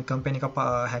සෝස් යම් කම්පැනි එකක්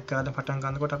හැක් කරලා පටන්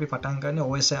ගන්නකොට අපි පටන් ගන්න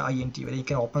OSINT වල. ඒ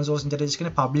කියන්නේ ඕපන් සෝස් ඉන්ටෙලිජන්ස්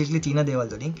කියන්නේ පබ්ලික්ලි තියෙන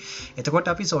දේවල් වලින්.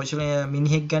 එතකොට අපි සෝෂල්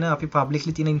මිනිහෙක් ගැන අපි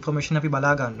පබ්ලික්ලි තියෙන ඉන්ෆර්මේෂන් අපි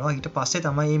බලා ගන්නවා. ඊට පස්සේ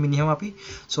තමයි මේ මිනිහම අපි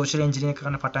සෝෂල් එන්ජිනියර්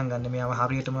කරන්න පටන් ගන්න. මෙයාව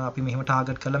හරියටම අපි මෙහෙම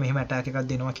ටාගට් කරලා මෙහෙම ඇටැක් එකක්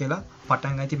දෙනවා කියලා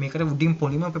පටන් ගන්න. ඉතින් මේකට උඩින්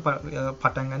පොලිම අපි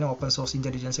පටන් ගන්න ඕපන් සෝස්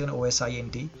ඉන්ටෙලිජන්ස් කියන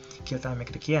OSINT කියලා තමයි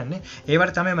මේකට කියන්නේ.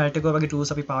 ඒවට තමයි Meltego වගේ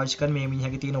tools අපි පාවිච්චි කරන්නේ. මේ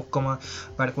මිනිහගේ තියෙන ඔක්කොම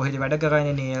වැඩ කොහෙද වැඩ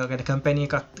කරන්නේ නේ. කම්පැනි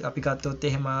එකක් අපි ගත්තොත්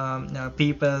එහෙම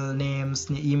people names,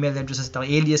 email addresses,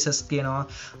 තව aliases තියෙනවා.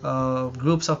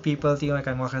 groups of people තියෙනවා.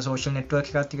 ඒක මොකක්ද social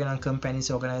network එකක් තියෙනවා.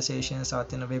 companies, organizations,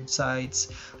 ආතන websites,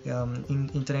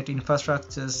 internet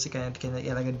infrastructures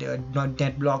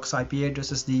net blocks, IP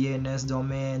addresses, DNS,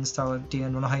 domains,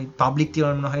 public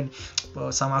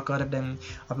සමාකාරයක් දැන්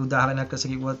අපි උදාහරණයක් ලෙස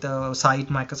කිව්වොත් site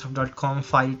microsoft.com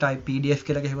file type pdf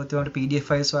කියලා ගහුවොත් ඒකට pdf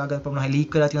files හොයාගන්න මොනවා හරි leak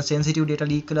කරලා තියෙනවා sensitive data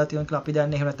leak කරලා තියෙනවා කියලා අපි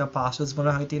දන්නේ. එහෙම නැත්නම් passwords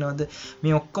මොනවා හරි තියෙනවද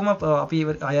මේ ඔක්කොම අපි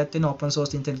අයත් වෙන open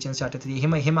source intelligence යටතේ.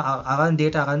 එහෙම අරන්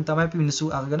data අරන් තමයි අපි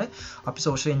මිනිස්සු අරගෙන අපි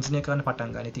social engineer කරන්න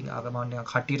පටන් ගන්න. ඉතින් අර මම නිකන්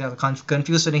කට්ටියට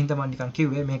confuse වෙන හින්දා මම නිකන්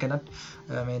කිව්වේ මේකනත්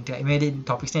මේ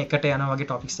topics එක එකට යනවා වගේ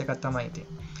topics එකක් තමයි ඉතින්.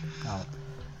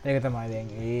 ඒක තමයි දැන්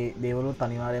ඒ දේවලුත්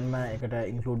අනිවාර්යෙන්ම එකට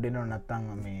ඉන්ක්ලූඩ් වෙනව නැත්නම්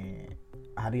මේ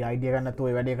හරි අයිඩිය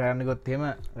ගන්නතුව වැඩේ කරන්න ගොත්තෙම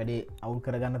වැඩේ අවුල්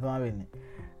කරගන්න තමා වෙන්න.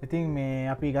 ඉතින් මේ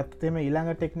අපි ගත්තෙම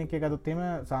ඊළඟ ටෙක්නික ගතුත්තෙම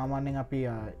සාමාන්‍යෙන් අපි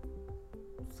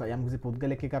යම්කිසි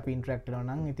පුද්ගලෙක් එක පින්ට්‍රක්ටල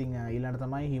නම් ඉතින් ඊලට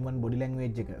තමයි හිමන් බොඩි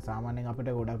ලැංවේජ් එක සාමාන්‍යෙන්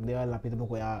අපිට ගොඩක් දෙවල් අපිතම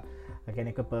කොයා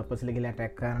කෙනෙක පර්පසිලි කියලා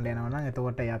ටැක්කරන්න යනවන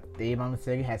එතකොට යත් ඒ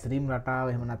මනුසේගේ හැසිරීම්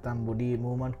රටාව එහමනත්තම් බොඩි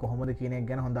මූමන්ට් කොහොමද කියන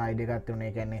ගැන හොඳ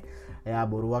අයිඩගත්වනේ කැන්නේ එයා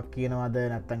බොරුවක් කියනවද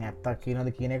නැත්තන් ඇත්තක්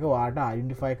කියනද කියන එක වාට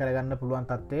අයිඩිෆයි කරගන්න පුළුවන්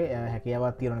තත්වේ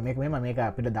හැකවත් තියරන මේක මේක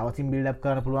අපිට දවසින් බිල්ඩ්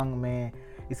කරන පුළුවන් මේ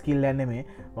ස්කිල් ඇන්න මේ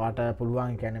වාට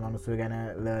පුළුවන් කැන මනුස්සුව ගැන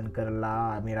ලර්න්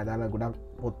කරලා මේ රදාල ගොඩක්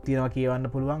පොත්තිනවා කියවන්න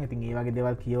පුළුවන් ඉතින් ඒ වගේ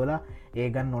දෙවල් කියවලා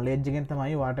ඒගන් නොලේජ්ජගෙන්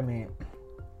තමයි වාට මේ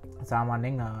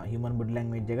සාමාන්‍යෙන් හිමන් බුඩ්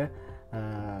ලැංවේජ් එක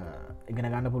ඉගෙන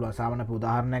ගන්න පුළුව සාමන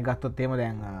පුදාහරණයක් ගත්තොත් එම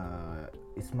දැන්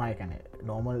ස්මයි කැන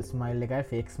නෝමල් ස්මයිල් එකයි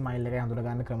ෆෙක්ස් මයිල් එක හඳුර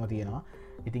ගන්න ක්‍රම තියෙනවා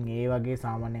ඉතින් ඒ වගේ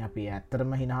සාමාන්‍යෙන් අපි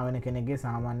ඇත්තරම හිනාවෙන කෙනෙගේ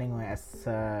සාමාන්‍යෙන්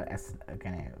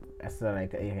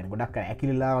ගොඩක්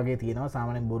ඇකිල්ලා වගේ තියෙනවා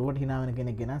සාමනෙන් බොරුවට හිනාවෙන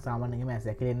කෙනෙක් ගෙන සාමාන්‍යම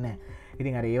ඇසැකරෙන්න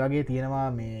ඉතින් අර ඒ වගේ තියෙනවා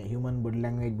මේ හම බොඩ්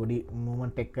ලංගේ බොඩි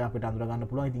මමට එක් අපට අඳුරගන්න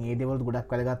පුළුව ඉතින් ඒදවල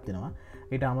ගොඩක් වැදගත්වෙනවා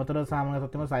ඊට අමතර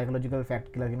සාමනතම සයිකලෝජිකල් ෆක්්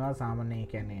කලගෙනවා සාමාන්‍යය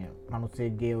කියන්නේ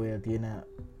මනුස්සේගේ ඔය තියෙන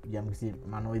යම්කිසි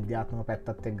මනෝ විද්‍යාත්ම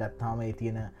පැත්තත් එක් ගත්තාම ඒ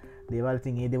තියෙන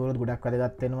දේවල්සින් ඒ දෙවලත් ගොඩක්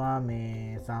වැදගත්වෙනවා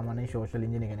මේ සාමානය ශෝෂල්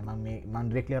ඉජන කෙන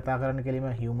මන්ද්‍රෙක්ල කතා කරන කෙලීම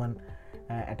හිවමන්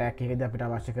ඇටක් එකද අපිට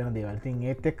අවශ්‍ය කරන දේවල්තින්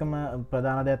ඒත් එක්කම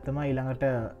ප්‍රධාන දැත්තම ඊළඟට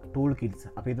ටූල් කිල්ස්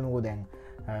අපිතුමකෝ දැන්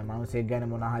මනුසේ ගැන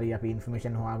මොනහරි අප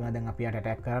ඉන්ෆර්මේෂන් හවාගෙන දැන් අපිට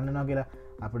ටැක් කරන්නවා කියලා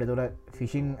අපිට තොට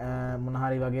ෆිසින්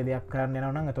මොනහරි වගේ දෙයක්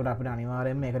කරන්න න තොට අපිට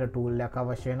අනිවාරෙන් එකට ටූල්ලක්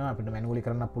අවශ්‍යන අපිට මැනුලි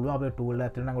කරන්න පුළුව අප ටූල්ල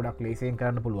ඇතින ගොඩක් ලේසෙන්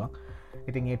කරන්න පුළුවන්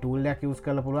ඉතින් ඒ ටූල්ලයක් යස්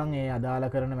කල පුළුවන් ඒ අදාල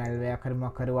කරන මැල්වයක්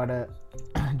කරමක් කරවාට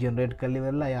ජෙනරේට් කල්ලි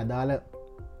වෙල්ලා අදාල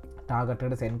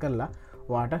ටාගටට සැන් කරලා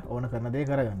වාට ඕන කරන දේ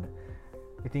කරගන්න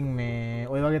ඉතින් මේ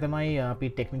ඔය වගේ තමයි අපි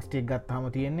ටෙක්නික් ටෙක් ගත්තාම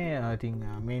තියන්නේ ඉතින්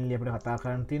මේන් ලියට කතා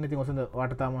කරන්න තියන ති ඔසඳ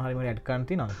වටතාම හරිම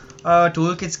ඇඩ්කන්ති න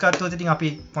ටූල් කිස් කත්ව ති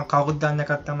අපි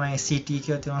කවුදන්නකත්තමයි සිට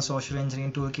කියතින සෝෂල්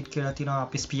එන්ජිනින් ටූල් කිට කියලා තින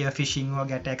අපි ස්පිය ෆිසිං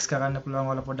වගේ ටෙක්ස් කරන්න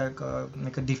පුළුවන් වල පොඩක්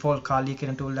එක ඩිෆෝල් කාලි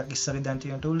කෙන ටූල්ලක් ඉස්සරි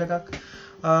දැන්තින ටූල්ල එකක්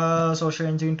සෝෂල්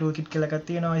එන්ජින් ටූල් කිට කලක්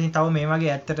තියෙනවා ඉතින් තව මේ වගේ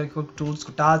ඇත්තට ටූල්ස්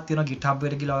කුටාත් තියෙන GitHub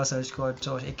එකට ගිහලා සර්ච්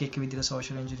කරලා එක විදිහට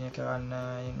සෝෂල් එන්ජිනියර්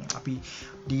කරන්න අපි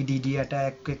DDD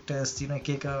attack vectors තියෙන එක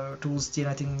ටූල්ස්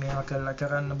තියෙන ඉතින් මේවා කරලා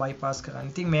කරන්න බයිපාස්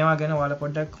කරන්න ඉතින් මේවා ගැන ඔයාලා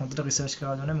පොඩ්ඩක් හොඳට රිසර්ච්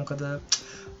කරලා ඕනේ මොකද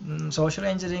සෝෂල්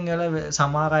එන්ජිනියරින් වල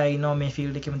සමහර අය ඉන්නවා මේ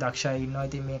ෆීල්ඩ් එකේම දක්ෂ අය ඉන්නවා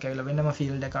ඉතින් මේක ඇවිල්ලා වෙනම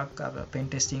ෆීල්ඩ් එකක් අර පෙන්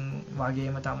ටෙස්ටිං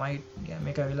වගේම තමයි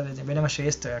මේක ඇවිල්ලා වෙනම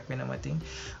ශ්‍රේෂ්ඨයක් වෙනම ඉතින්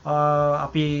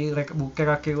අපි බුක්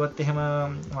එකක් කිව්වොත් එහෙම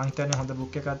මම හිතන්නේ හොඳ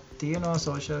බුක් එකක් තියෙනවා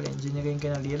සෝෂල් එන්ජිනියරින්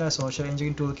ගැන ලියලා සෝෂල්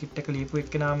එන්ජිනියරින් ටූල් කිට් එක ලියපු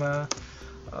එක්කනම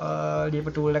ලියපු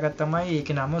ටූල් එකක් තමයි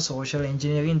ඒකේ නම social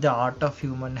engineering the art of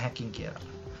human hacking කියලා.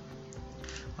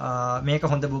 මේක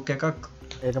හොඳ බුක් එකක්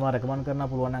ඒකම රෙකමන්ඩ් කරන්න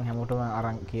පුළුවන් නම් හැමෝටම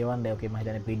අරන් කියවන්න ඕකේ මම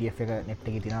හිතන්නේ PDF එක net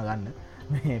එකේ තියනවා ගන්න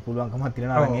මේ පුළුවන්කමක්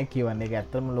තියෙනවා අරන් ඒක කියවන්න ඒක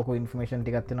ඇත්තටම ලොකු ඉන්ෆර්මේෂන්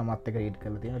ටිකක් තියෙනවා මත් එක රීඩ්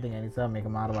කරලා තියෙනවා ඉතින් ඒ නිසා මේක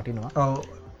මාර වටිනවා. ඔව්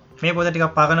මේ පොත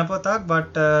ටිකක් පාගන පොතක්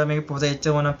බට් මේක පොත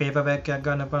එච්චර වුණා පේපර් බෑග් එකක්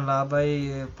ගන්න පුළුවන්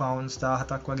ලාභයි පවුන්ඩ්ස්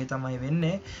 17ක් වගේ තමයි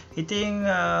වෙන්නේ. ඉතින්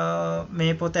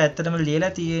මේ පොත ඇත්තටම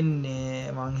ලියලා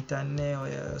තියෙන්නේ මම හිතන්නේ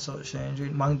ඔය සෝෂල්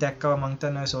එන්ජිනියරින් මම දැක්කවා මම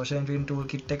හිතන්නේ සෝෂල් එන්ජිනියරින්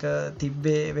ටූල් කිට් එක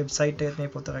තිබ්බේ වෙබ්සයිට් එකේ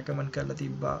මේ පොත රෙකමන්ඩ් කරලා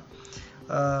තිබ්බා.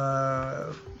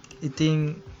 ඉතින්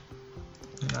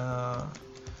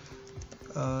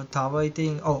තව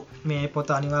ඉතින් මේ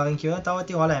පොත අනිවාර්යෙන් කියවන්න තව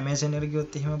ඉතින් ඔයාලා Amazon එකට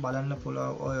ගියොත් එහෙම බලන්න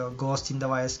පුළුවන් ඔය Ghost in the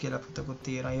Wires කියලා පොතකුත්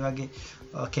තියෙනවා. ඒ වගේ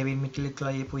කෙවින්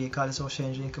මිට්ලික්ලා ලියපු ඒ කාලේ සෝෂල්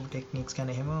එන්ජිනියරින් කරපු ටෙක්නික්ස්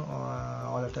ගැන එහෙම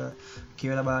ඔයාලට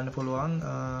කියවලා බලන්න පුළුවන්.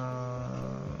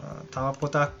 තව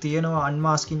පොතක් තියෙනවා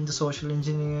Unmasking the Social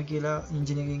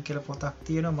Engineering කියලා පොතක්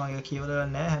තියෙනවා. මම ඒක කියවලා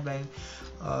නැහැ. හැබැයි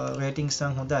රේටින්ග්ස්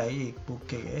නම් හොඳයි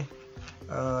බුක් එකේ.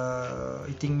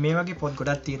 ඉතින් මේ වගේ පොත්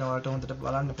ගොඩක් තියෙනවාට හොඳට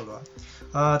බලන්න පුළුවන්.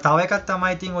 තව එකක්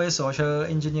තමයි ඉතින් ඔය සෝෂල්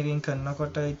එන්ජිනියරින්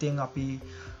කරනකොට ඉතින් අපි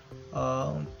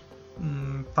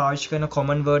පාවිච්චි කරන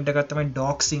කොමන් වර්ඩ් එකක් තමයි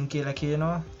ඩොක්සින් කියලා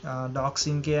කියනවා.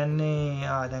 ඩොක්සින්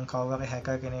කියන්නේ දැන් කවුරු හරි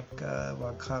හැකර් කෙනෙක්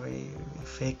වක් හරි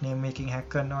ෆේක් නේම් එකකින් හැක්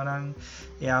කරනවා නම්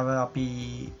එයාව අපි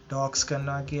ඩොක්ස්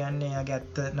කරනවා කියන්නේ එයාගේ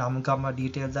ඇත්ත නම ගම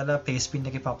ඩීටේල් දාලා පේස්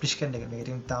පින් එකේ පබ්ලිෂ් කරන එක. මේක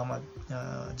ඉතින් තාමත්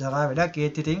ජරා වැඩක්.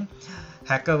 ඒත් ඉතින්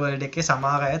හැකර් වර්ල්ඩ් එකේ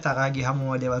සමහර අය තරහා ගියහම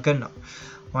ඔය දේවල් කරනවා.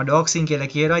 මම ඩොක්සින් කියලා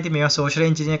කියනවා. ඉතින් මේවා සෝෂල්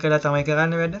එන්ජිනියර් කරලා තමයි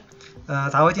කරන්නේ වැඩ.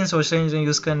 තව ඉතින් සෝෂල් එන්ජිනියරින්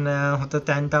යූස් කරන හොත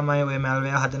තැන් තමයි ඔය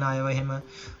මැල්වෙයාර් හදන අය එහෙම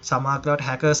සමහරවිට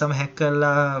හැකර්ස්ම හැක්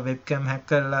කරලා වෙබ්කැම් හැක්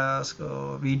කරලා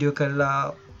වීඩියෝ කරලා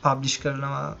පබ්ලිෂ්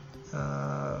කරනවා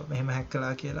මෙහෙම හැක්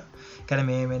කළා කියලා.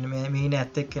 කියන්නේ මේ ඉන්නේ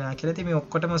ඇත්ත එක්කෙනා කියලා. ඉතින් මේ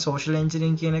ඔක්කොටම සෝෂල්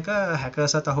එන්ජිනියරින් කියන එක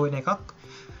හැකර්ස්ට අහු වෙන එකක්.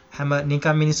 හැම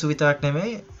නිකම් මිනිස්සු විතරක්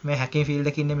නෙමෙයි මේ හැකින්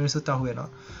ෆීල්ඩ් එකේ ඉන්න මිනිස්සුත් අහු වෙනවා.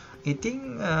 ඉතින්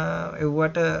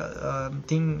එව්වට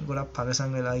ඉතින් ගොඩක්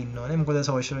පරිසම් වෙලා ඉන්න ඕනේ. මොකද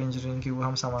සෝෂල් ඉන්ජිනියරින්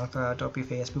කිව්වහම සමහරකට අපි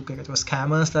Facebook එකට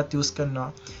ස්කෑමර්ස්ලාත් යූස් කරනවා.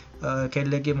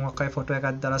 කෙල්ලෙක්ගේ මොකක් හරි ෆොටෝ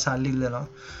එකක් දාලා සල්ලි ඉල්ලනවා.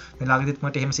 මේ ළඟදිත්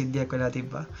මට එහෙම සිද්ධියක් වෙලා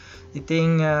තිබ්බා.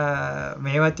 ඉතින්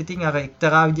මේවත් ඉතින් අර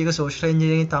එක්තරා විදිහක සෝෂල්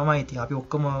ඉන්ජිනියරින් තමයි. ඉතින් අපි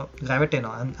ඔක්කොම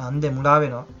රැවටෙනවා. අන්දේ මුලා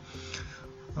වෙනවා.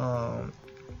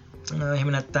 එහෙම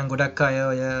නැත්තම් ගොඩක් අය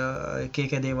ඔය එක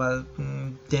එක දේවල්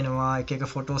දෙනවා, එක එක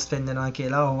ෆොටෝස් දෙන්නවා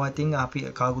කියලා. ඕවා ඉතින් අපි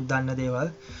කවුරුත් දන්න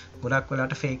දේවල්. ගොඩක්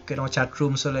වෙලාවට ෆේක් වෙනවා chat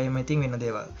rooms වල එහෙම ඉතින් වෙන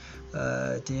දේවල්.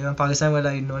 ඒවා පරිස්සම්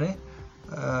වෙලා ඉන්න ඕනේ.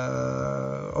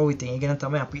 ඔව් ඉතින් ඒ ගැන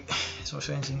තමයි අපි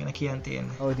සෝෂල් ඉන්ජිනියරින් ගැන කියන්න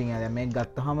තියෙන්නේ. ඔව් ඉතින් දැන් මේක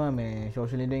ගත්තහම මේ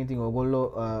සෝෂල් ඉන්ජිනියරින් ඉතින් ඕගොල්ලෝ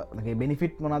මේකේ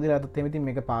බෙනිෆිට් මොනවද කියලා අතත් ඉතින්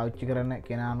මේක පාවිච්චි කරන්න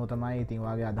කෙනා අනුව තමයි ඉතින්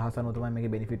ඔයාගේ අදහස අනුව තමයි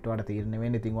මේකේ බෙනිෆිට් වලට තීරණය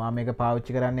වෙන්නේ. ඉතින් ඔයා මේක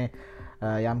පාවිච්චි කරන්නේ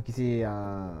යම් කිසි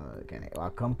කියන්නේ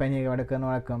ඔයා කම්පැනි එකක වැඩ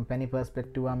කරනවා කම්පැනි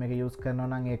පර්ස්පෙක්ටිව් එක මේක යූස්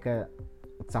කරනවා නම් ඒක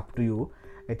it's up to you.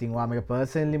 ඉතින් ඔයා මේක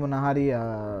පර්සනලි මොන හරි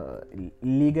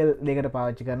ඉලීගල් දෙයකට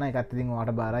පාවිච්චි කරන එකත් ඉතින්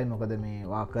ඔයාට බාරයි. මොකද මේ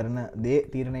ඔයා කරන දේ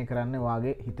තීරණය කරන්නේ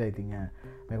ඔයාගේ හිත. ඉතින්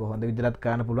මේක හොඳ විදිහට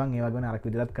කරන්න පුළුවන්, ඒ වගේම නරක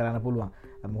විදිහට කරන්න පුළුවන්.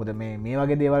 මොකද මේ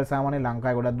වගේ දේවල් සාමාන්‍යයෙන්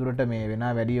ලංකාවේ ගොඩක් දුරට මේ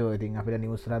වෙනා වැඩියෝ. ඉතින් අපිට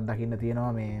නිවුස් වලත් දකින්න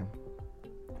තියෙනවා මේ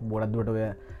ගොඩක් දුරට ඔය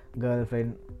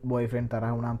ගර්ල්ෆ්‍රෙන්ඩ් බොයිෆ්‍රෙන්ඩ්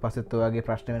තරහ වුණාන් පස්සෙත් ඔය වගේ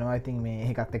ප්‍රශ්න වෙනවා. ඉතින් මේ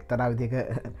ඒකත් එක්තරා විදිහක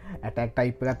ඇටැක්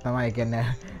ටයිප් එකක් තමයි. ඒ කියන්නේ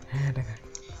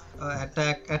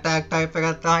ඇටැක් ටයිප්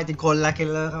එකක් තමයි. ඉතින් කොල්ලා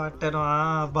කෙල්ල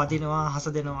වටනවා, බදිනවා, හස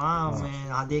දෙනවා, මේ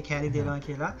හදේ කැලි දෙනවා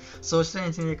කියලා සෝෂල්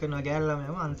ඉන්ජිනියරින් කරනවා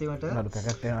ගෑල්ලාම අන්තිමට නඩු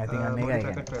පැකට් වෙනවා. ඉතින් අන්න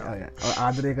ඒකයි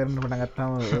ආදරය කරන්න පටන්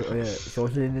ගත්තාම ඔය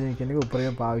සෝෂල් ඉන්ජිනියරින් කියන එක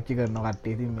උපරිම පාවිච්චි කරනවා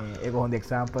කට්ටිය. ඉතින් මේ ඒක හොඳ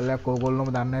එක්සැම්පල් එකක්.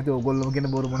 ඕගොල්ලෝම දන්නේ නැති ඕගොල්ලෝම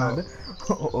කියන බොරු මොනවද,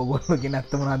 ඕගොල්ලෝ කියන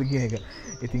ඇත්ත මොනවද කියන එක.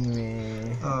 ඉතින්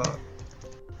මේ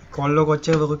කොල්ලෝ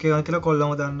කොච්චර බොරු කියනවා කියලා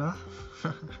කොල්ලෝම දන්නවා.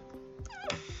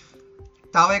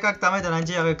 තව එකක් තමයි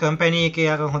දරංචි අර කම්පැනි එකේ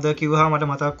අර හොඳ කිව්වහම මට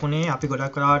මතක් වුණේ අපි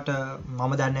ගොඩක් වෙලාවට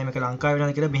මම දන්නේ මේක ලංකාවේ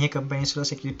වෙනවද කියලා. මෙහි කම්පැනිස් වල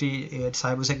සිකියුරිටි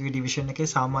සයිබර් සිකියුරිටි ඩිවිෂන් එකේ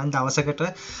සාමාන්‍ය දවසකට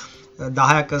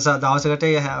 10ක් දවසකට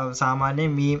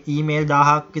සාමාන්‍යයෙන් ඊමේල්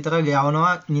 1000ක් විතර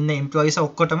යවනවා. ඉන්න එම්ප්ලොයිස්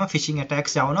ඔක්කොටම ෆිෂින්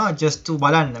ඇටැක්ස් යවනවා just to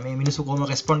බලන්න මේ මිනිස්සු කොහොම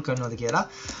රෙස්පොන්ඩ් කරනවද කියලා.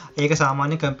 ඒක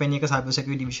සාමාන්‍ය කම්පැනි එක සයිබර්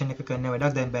සිකියුරිටි ඩිවිෂන් එක කරන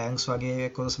වැඩක්. දැන් බැංක්ස් වගේ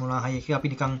කොස් මොනවා හරි එක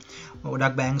අපි නිකන්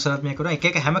ගොඩක් බැංක්ස් වලත් මේක කරනවා.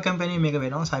 එක හැම කම්පැනිම මේක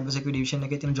වෙනවා. සයිබර් සිකියුරිටි ඩිවිෂන්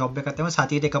එකේ තියෙන ජොබ් එකක් තමයි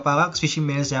සතියට එකපාරක් ෆිෂින්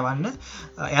මේල්ස් යවන්න.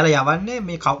 එයාලා යවන්නේ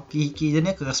මේ කී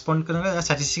දෙනෙක් රෙස්පොන්ඩ් කරනවද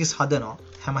ස්ටැටිස්ටික්ස් හදනවා.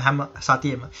 හැම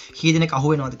සතියෙම කී දෙනෙක්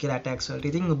අහු වෙනවද කියලා ඇටැක්ස් වලට.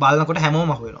 ඉතින් බලනකොට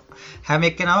හැමෝම අහු වෙනවා. හැම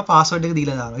එක්කෙනාම පාස්වර්ඩ් එක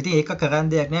දීලා දානවා. ඉතින් ඒක කරන්න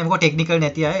දෙයක් නෑ. මොකද ටෙක්නිකල්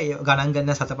නැති අය ගණන්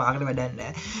ගන්න සත පහකට වැඩක්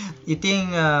නෑ. ඉතින්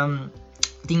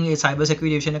ඒ සයිබර්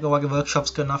සිකියුරිටි ඩිවිෂන් එක වගේ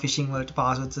වර්ක්ෂොප්ස් කරනවා ෆිෂින් වලට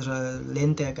පාස්වර්ඩ්ස්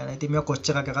ලෙන්ත් එක ගන්න. ඉතින් මේක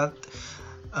කොච්චර කරත්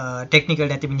ටෙක්නිකල්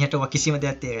නැති මිනිහට ඔය කිසිම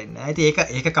දෙයක් තේරෙන්නේ නෑ. ඉතින්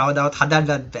ඒක කවදාවත්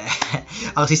හදන්නත් බෑ.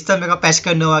 අර සිස්ටම් එක පැච්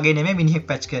කරනවා වගේ නෙමෙයි මිනිහෙක්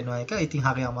පැච් කරනවා එක. ඉතින්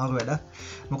හරි අමාරු වැඩක්.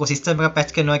 මොකද සිස්ටම් එක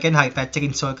පැච් කරනවා කියන්නේ හරි පැච් එක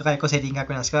ඉන්ස්ටෝල් කරලා ඒක සෙටින්ග්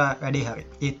එකක් වෙනස් කරලා වැඩේ හරි.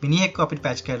 ඒත් මිනිහෙක් අපිට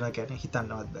පැච් කරනවා කියන්නේ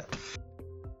හිතන්නවත් බෑ.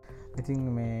 ඉතින්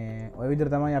මේ ඔය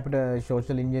විදිහට තමයි අපිට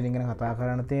සෝෂල් ඉන්ජිනියරින් ගැන කතා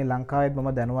කරන්න තියෙන්නේ. ලංකාවේත් මම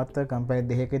දැනුවත් කම්පැනි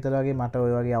දෙකක විතර වගේ මට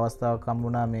ඔය වගේ අවස්ථාවක්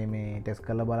හම්බුණා මේ ටෙස්ට්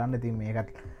කරලා බලන්න. ඉතින් මේකත්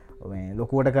මේ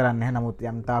ලොකුවට කරන්නේ නැහැ. නමුත්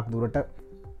යම් තාක් දුරට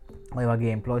ඔය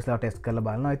වගේ එම්ප්ලොයිස්ලා ටෙස්ට් කරලා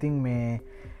බලනවා. ඉතින් මේ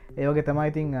ඒ වගේ තමයි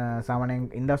ඉතින් සාමාන්‍යයෙන්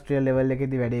ඉන්ඩස්ට්‍රියල් ලෙවල්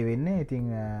එකේදී වැඩේ වෙන්නේ.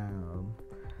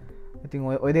 ඉතින්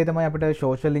ඔය දේ තමයි අපිට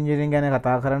සෝෂල් ඉන්ජිනියරින් ගැන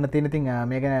කතා කරන්න තියෙන. ඉතින්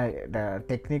මේ ගැන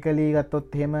ටෙක්නිකලි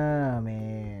ගත්තොත් එහෙම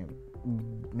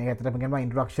මේ ඇතට ම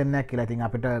ඉන්ට්‍රක්ෂණයක් කියලා. ඉතින්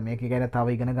අපිට මේක ගැන තව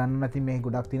ඉගෙන ගන්න. ඉතින් මේ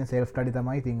ගොඩක් තියෙන සෙල්ෆ් ස්ටඩි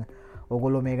තමයි. ඉතින්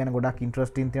ඔයගොල්ලෝ මේ ගැන ගොඩක්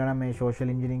ඉන්ට්‍රස්ටිං තියෙනවා මේ සෝෂල්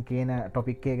ඉන්ජිනියරින් කියන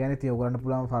ටොපික් එක ගැන. ඉතින් ඔයගොල්ලන්ට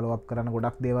පුළුවන් ෆලෝ අප් කරන්න.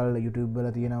 ගොඩක් දේවල් YouTube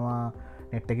වල තියෙනවා.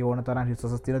 net එකේ ඕන තරම්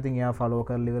රිසෝසස් තියෙනවා. ඉතින් ඒවා ෆලෝ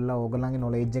කරලා ඉවරලා ඕගොල්ලන්ගේ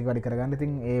knowledge එක වැඩි කරගන්න.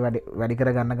 ඉතින් ඒ වැඩි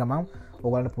කරගන්න ගමන්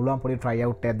ඔයගොල්ලන්ට පුළුවන් පොඩි try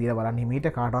out එකක් දීලා බලන්න හිමීට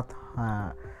කාටවත්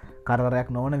කරදරයක්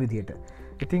නොවන විදියට.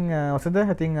 ඉතින් ඔසද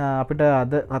ඉතින් අපිට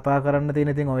අද කතා කරන්න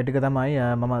තියෙන ඉතින් ඔය ටික තමයි.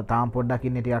 මම තාම පොඩ්ඩක්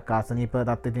ඉන්නේ ටිකක් ආසනීප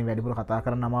තත්ත්වෙ. ඉතින් වැඩිපුර කතා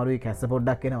කරන්න අමාරුයි. කැස්ස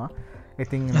පොඩ්ඩක් එනවා.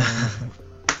 ඉතින්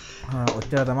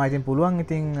ඔච්චර තමයි ඉතින් පුළුවන්.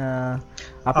 ඉතින්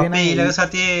අපි ඊළඟ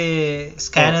සතියේ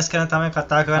ස්කෑනර්ස් ගැන තමයි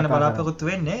කතා කරන්න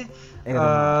බලාපොරොත්තු වෙන්නේ.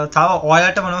 තව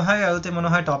ඔයාලට මොනවා හරි අලුතෙන්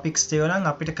මොනවා හරි ටොපික්ස් තියෙනවා නම්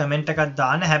අපිට කමෙන්ට් එකක්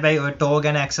දාන්න. හැබැයි ඔය ටෝ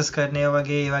ගැන ඇක්සස් කරන ඒවා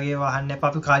වගේ වහන්න එපා.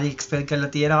 අපි කාලේ එක්ස්පෙල්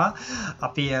කරලා තියෙනවා.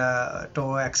 අපි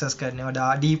ටෝ ඇක්සස්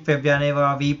කරනවා ඩීප් වෙබ් යන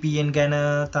ඒවා VPN ගැන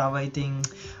තව ඉතින්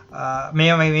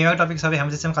මේ ටොපික්ස් අපි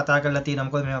හැමතිස්සෙම කතා කරලා තියෙනවා.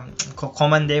 මොකද මේ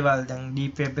කොමන් දේවල් දැන්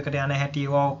ඩීප් වෙබ් එකට යන හැටි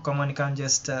ඒවා ඔක්කොම නිකන්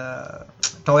ජස්ට්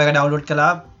ටෝ එක ඩවුන්ලෝඩ්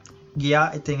කළා ගියා.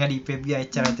 ඉතින් ඩීප් වෙබ් ගියා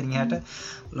එච්චර. ඉතින් එහාට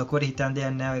ලොකුවට හිතන්න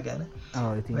දෙයක් නැහැ ඔය ගැන.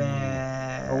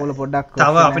 ඔගොල්ලෝ පොඩ්ඩක්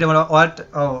තව අපිට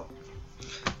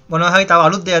මොනවා හරි තව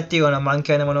අලුත් දෙයක් තියෙනවා. මං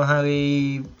කියන්නේ මොනවා හරි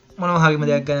මොනහරිම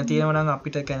දෙයක් ගැන තියෙනවනම්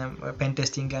අපිට කැන පෙන්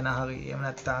ටෙස්ටිං ගැන හරි එහෙම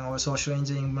නැත්නම් ඔය සෝෂල්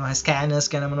එන්ජිනියරින් මොනවා ස්කෑනර්ස්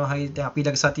ගැන මොනවා හරි දැන් අපි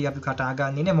ළඟ සතිය අපි කතා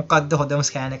ගන්න ඉන්නේ මොකද්ද හොඳම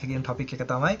ස්කෑනර් එක කියන ටොපික් එක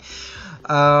තමයි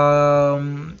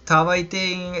තව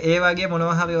ඉතින් ඒ වගේ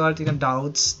මොනවා හරි ඔයාලට ටික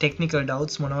ඩවුට්ස් ටෙක්නිකල්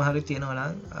ඩවුට්ස් මොනවා හරි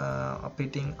තියෙනවනම්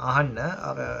අපිට අහන්න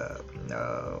අර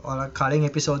ඔයාලා කලින්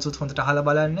එපිසෝඩ්ස් උත් හොඳට අහලා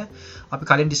බලන්න අපි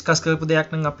කලින් ඩිස්කස් කරපු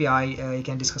දෙයක් නම් අපි ආයි ඒ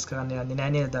කියන්නේ ඩිස්කස් කරන්න යන්නේ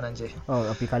නැහැ නේද ධනංජය ඔව්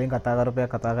අපි කලින් කතා කරපු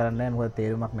එක කතා කරන්නේ නැහැ මොකද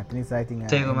තේරුමක් නැති නිසා ඉතින්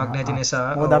තේරුමක් නැති නිසා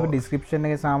මොකද අපි ඩිස්ක්‍රිප්ෂන්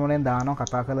එකේ සාමාන්‍යයෙන් දානවා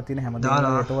කතා කරලා තියෙන හැමදේම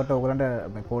එතකොට ඔයගලන්ට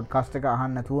මේ පොඩ්කාස්ට් එක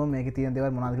අහන්න නැතුව මේකේ තියෙන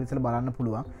දේවල් මොනවද කියලා ඉස්සෙල්ලා බලන්න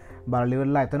පුළුවන්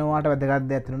බලලිවලා එතන වාට වැදගත්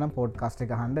දෙයක් තියෙනවා නම් පොඩ්කාස්ට්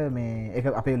එක අහන්න මේ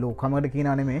ඒක අපේ ලෝකමකට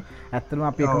කියනවා නෙමෙයි ඇත්තටම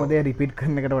අපි එකම දේ රිපීට්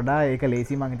කරන එකට වඩා ඒක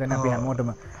ලේසි මං හිතන්නේ අපි හැමෝටම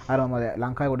අර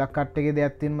ලංකාවේ ගොඩක් කට්ටියගේ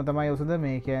දෙයක් තියෙනවා තමයි ඔසද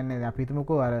මේ කියන්නේ අපි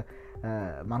හිතමුකෝ අර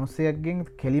මනුස්සයෙක්ගෙන්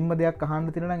කෙලින්ම දෙයක්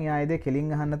අහන්න තියෙනවා නම් එයා ඒ දේ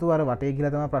කෙලින් අහන්න නැතුව අර වටේ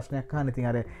ගිහලා තමයි ප්‍රශ්නයක් අහන්නේ. ඉතින්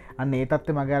අර අන්න ඒ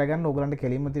තත්ත්වෙ මග අරගන්න ඕගලන්ට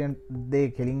කෙලින්ම තියෙන දේ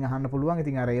කෙලින් අහන්න පුළුවන්.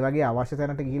 ඉතින් අර ඒ වගේ අවශ්‍ය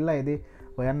තැනට ගිහිල්ලා ඒ දේ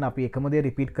හොයන්න අපි එකම දේ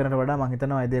රිපීට් කරනට වඩා මං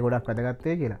හිතනවා ඒ දේ ගොඩක් වැදගත්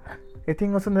වෙයි කියලා.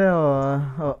 ඉතින් ඔසඳ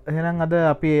එහෙනම් අද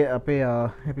අපි අපේ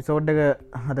එපිසෝඩ් එක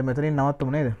අද මෙතනින්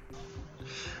නවත්තමු නේද?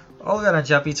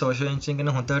 ඕගරංච අපි සෝෂල් එන්ජිනියරින්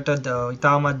ගැන හොඳට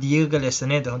ඉතාමත් දීර්ඝ ලෙස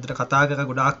නේද හොඳට කතා කරලා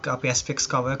ගොඩාක් අපි ඇස්පෙක්ට්ස්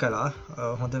කවර් කළා.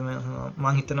 හොඳ මම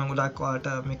හිතනවා ගොඩාක් ඔයාලට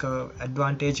මේක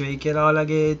ඇඩ්වාන්ටේජ් වෙයි කියලා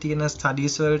ඔයාලගේ තියෙන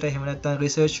ස්ටඩීස් වලට එහෙම නැත්නම්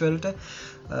රිසර්ච් වලට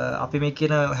අපි මේ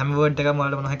කියන හැම වර්ඩ් එකම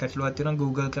ඔයාලට මොනවා හරි ගැටලුවක් තියෙනවා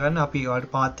Google කරන්න අපි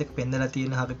ඔයාලට පාත් එක පෙන්නලා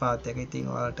තියෙන හරි පාත් එක.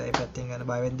 ඉතින් ඔයාලට ඒ පැත්තෙන් යන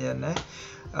බය වෙන්න දෙයක්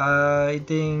නැහැ.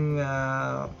 ඉතින්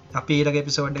අපි ඊළඟ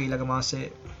එපිසෝඩ් එක ඊළඟ මාසේ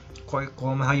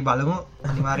කොහොම හරි බලමු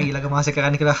අනිවාර්යෙන් ඊළඟ මාසේ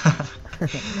කරන්න කියලා.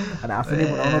 අර ආසනේ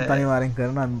මොනවද අනිවාර්යෙන්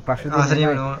කරනවා ප්‍රශ්න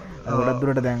තියෙනවා. ගොඩක්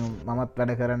දුරට දැන් මමත්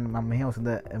වැඩ කරන්නේ මම මෙහෙ ඔසද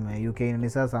UK ඉන්න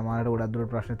නිසා සමහරට ගොඩක්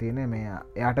දුරට ප්‍රශ්න තියෙන්නේ මේ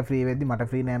එයාට ෆ්‍රී වෙද්දි මට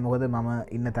ෆ්‍රී නෑ මොකද මම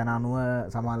ඉන්න තැන අනුව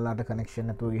සමහරලාට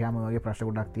කනෙක්ෂන් නැතුව ගියාම වගේ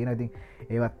ප්‍රශ්න ගොඩක් තියෙනවා. ඉතින්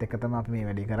ඒවත් එක්ක තමයි අපි මේ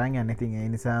වැඩේ කරන් යන්නේ. ඉතින් ඒ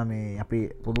නිසා මේ අපි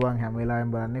පුළුවන් හැම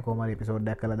වෙලාවෙම බලන්නේ කොහොම හරි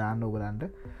එපිසෝඩ් එකක් කරලා දාන්න ඕගලන්ට.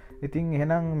 ඉතින්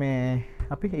එහෙනම් මේ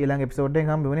අපි ඊළඟ එපිසෝඩ්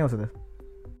එකෙන් හම්බෙන්නේ ඔසද?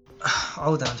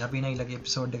 අවුදන් අපින ඊළඟ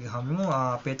එපිසෝඩ් එක හමුමු.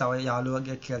 අපේ තව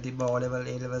යාළුවගේ කියලා තිබ්බ O level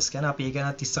A levels ගැන අපි ඒ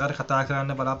ගැන ඉස්සරහට කතා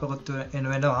කරන්න බලාපොරොත්තු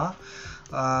වෙනවා.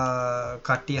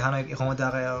 කට්ටිය අහන කොහොමද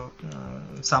අර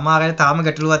සමහර අය තාම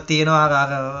ගැටලුවක් තියෙනවා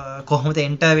අර කොහොමද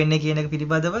එන්ටර් වෙන්නේ කියන එක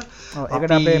පිළිබඳව.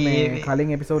 ඒකට අපේ මේ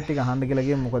කලින් එපිසෝඩ් ටික අහන්න කියලා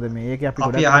කියමු. මොකද මේකේ අපි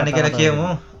ගොඩක් අහන්න කියලා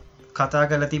කියමු. කතා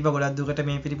කරලා තිබ්බ ගොඩක් දුරට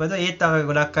මේ පිළිබඳව ඒත් අර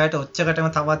ගොඩක් අයට ඔච්චරටම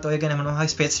තවත් ඔය ගැන මොනවා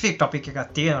හරි ස්පෙસિෆික් টොපික්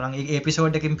එකක් තියෙනවා නම් ඒ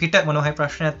එපිසෝඩ් එකකින් පිට මොනවා හරි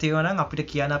ප්‍රශ්නයක් තියෙනවා නම් අපිට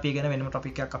කියන්න අපි ගැන වෙනම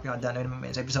টොපික් එකක් අපි හදන්න වෙනම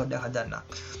මේ එපිසෝඩ් එක හදන්න.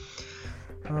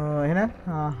 එහෙනම්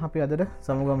අපි අදට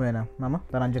සමුගමු වෙනවා. මම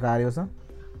තරංජ කාර්යෝස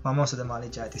මම ඔසද මාලි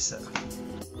ජයතිස්ස.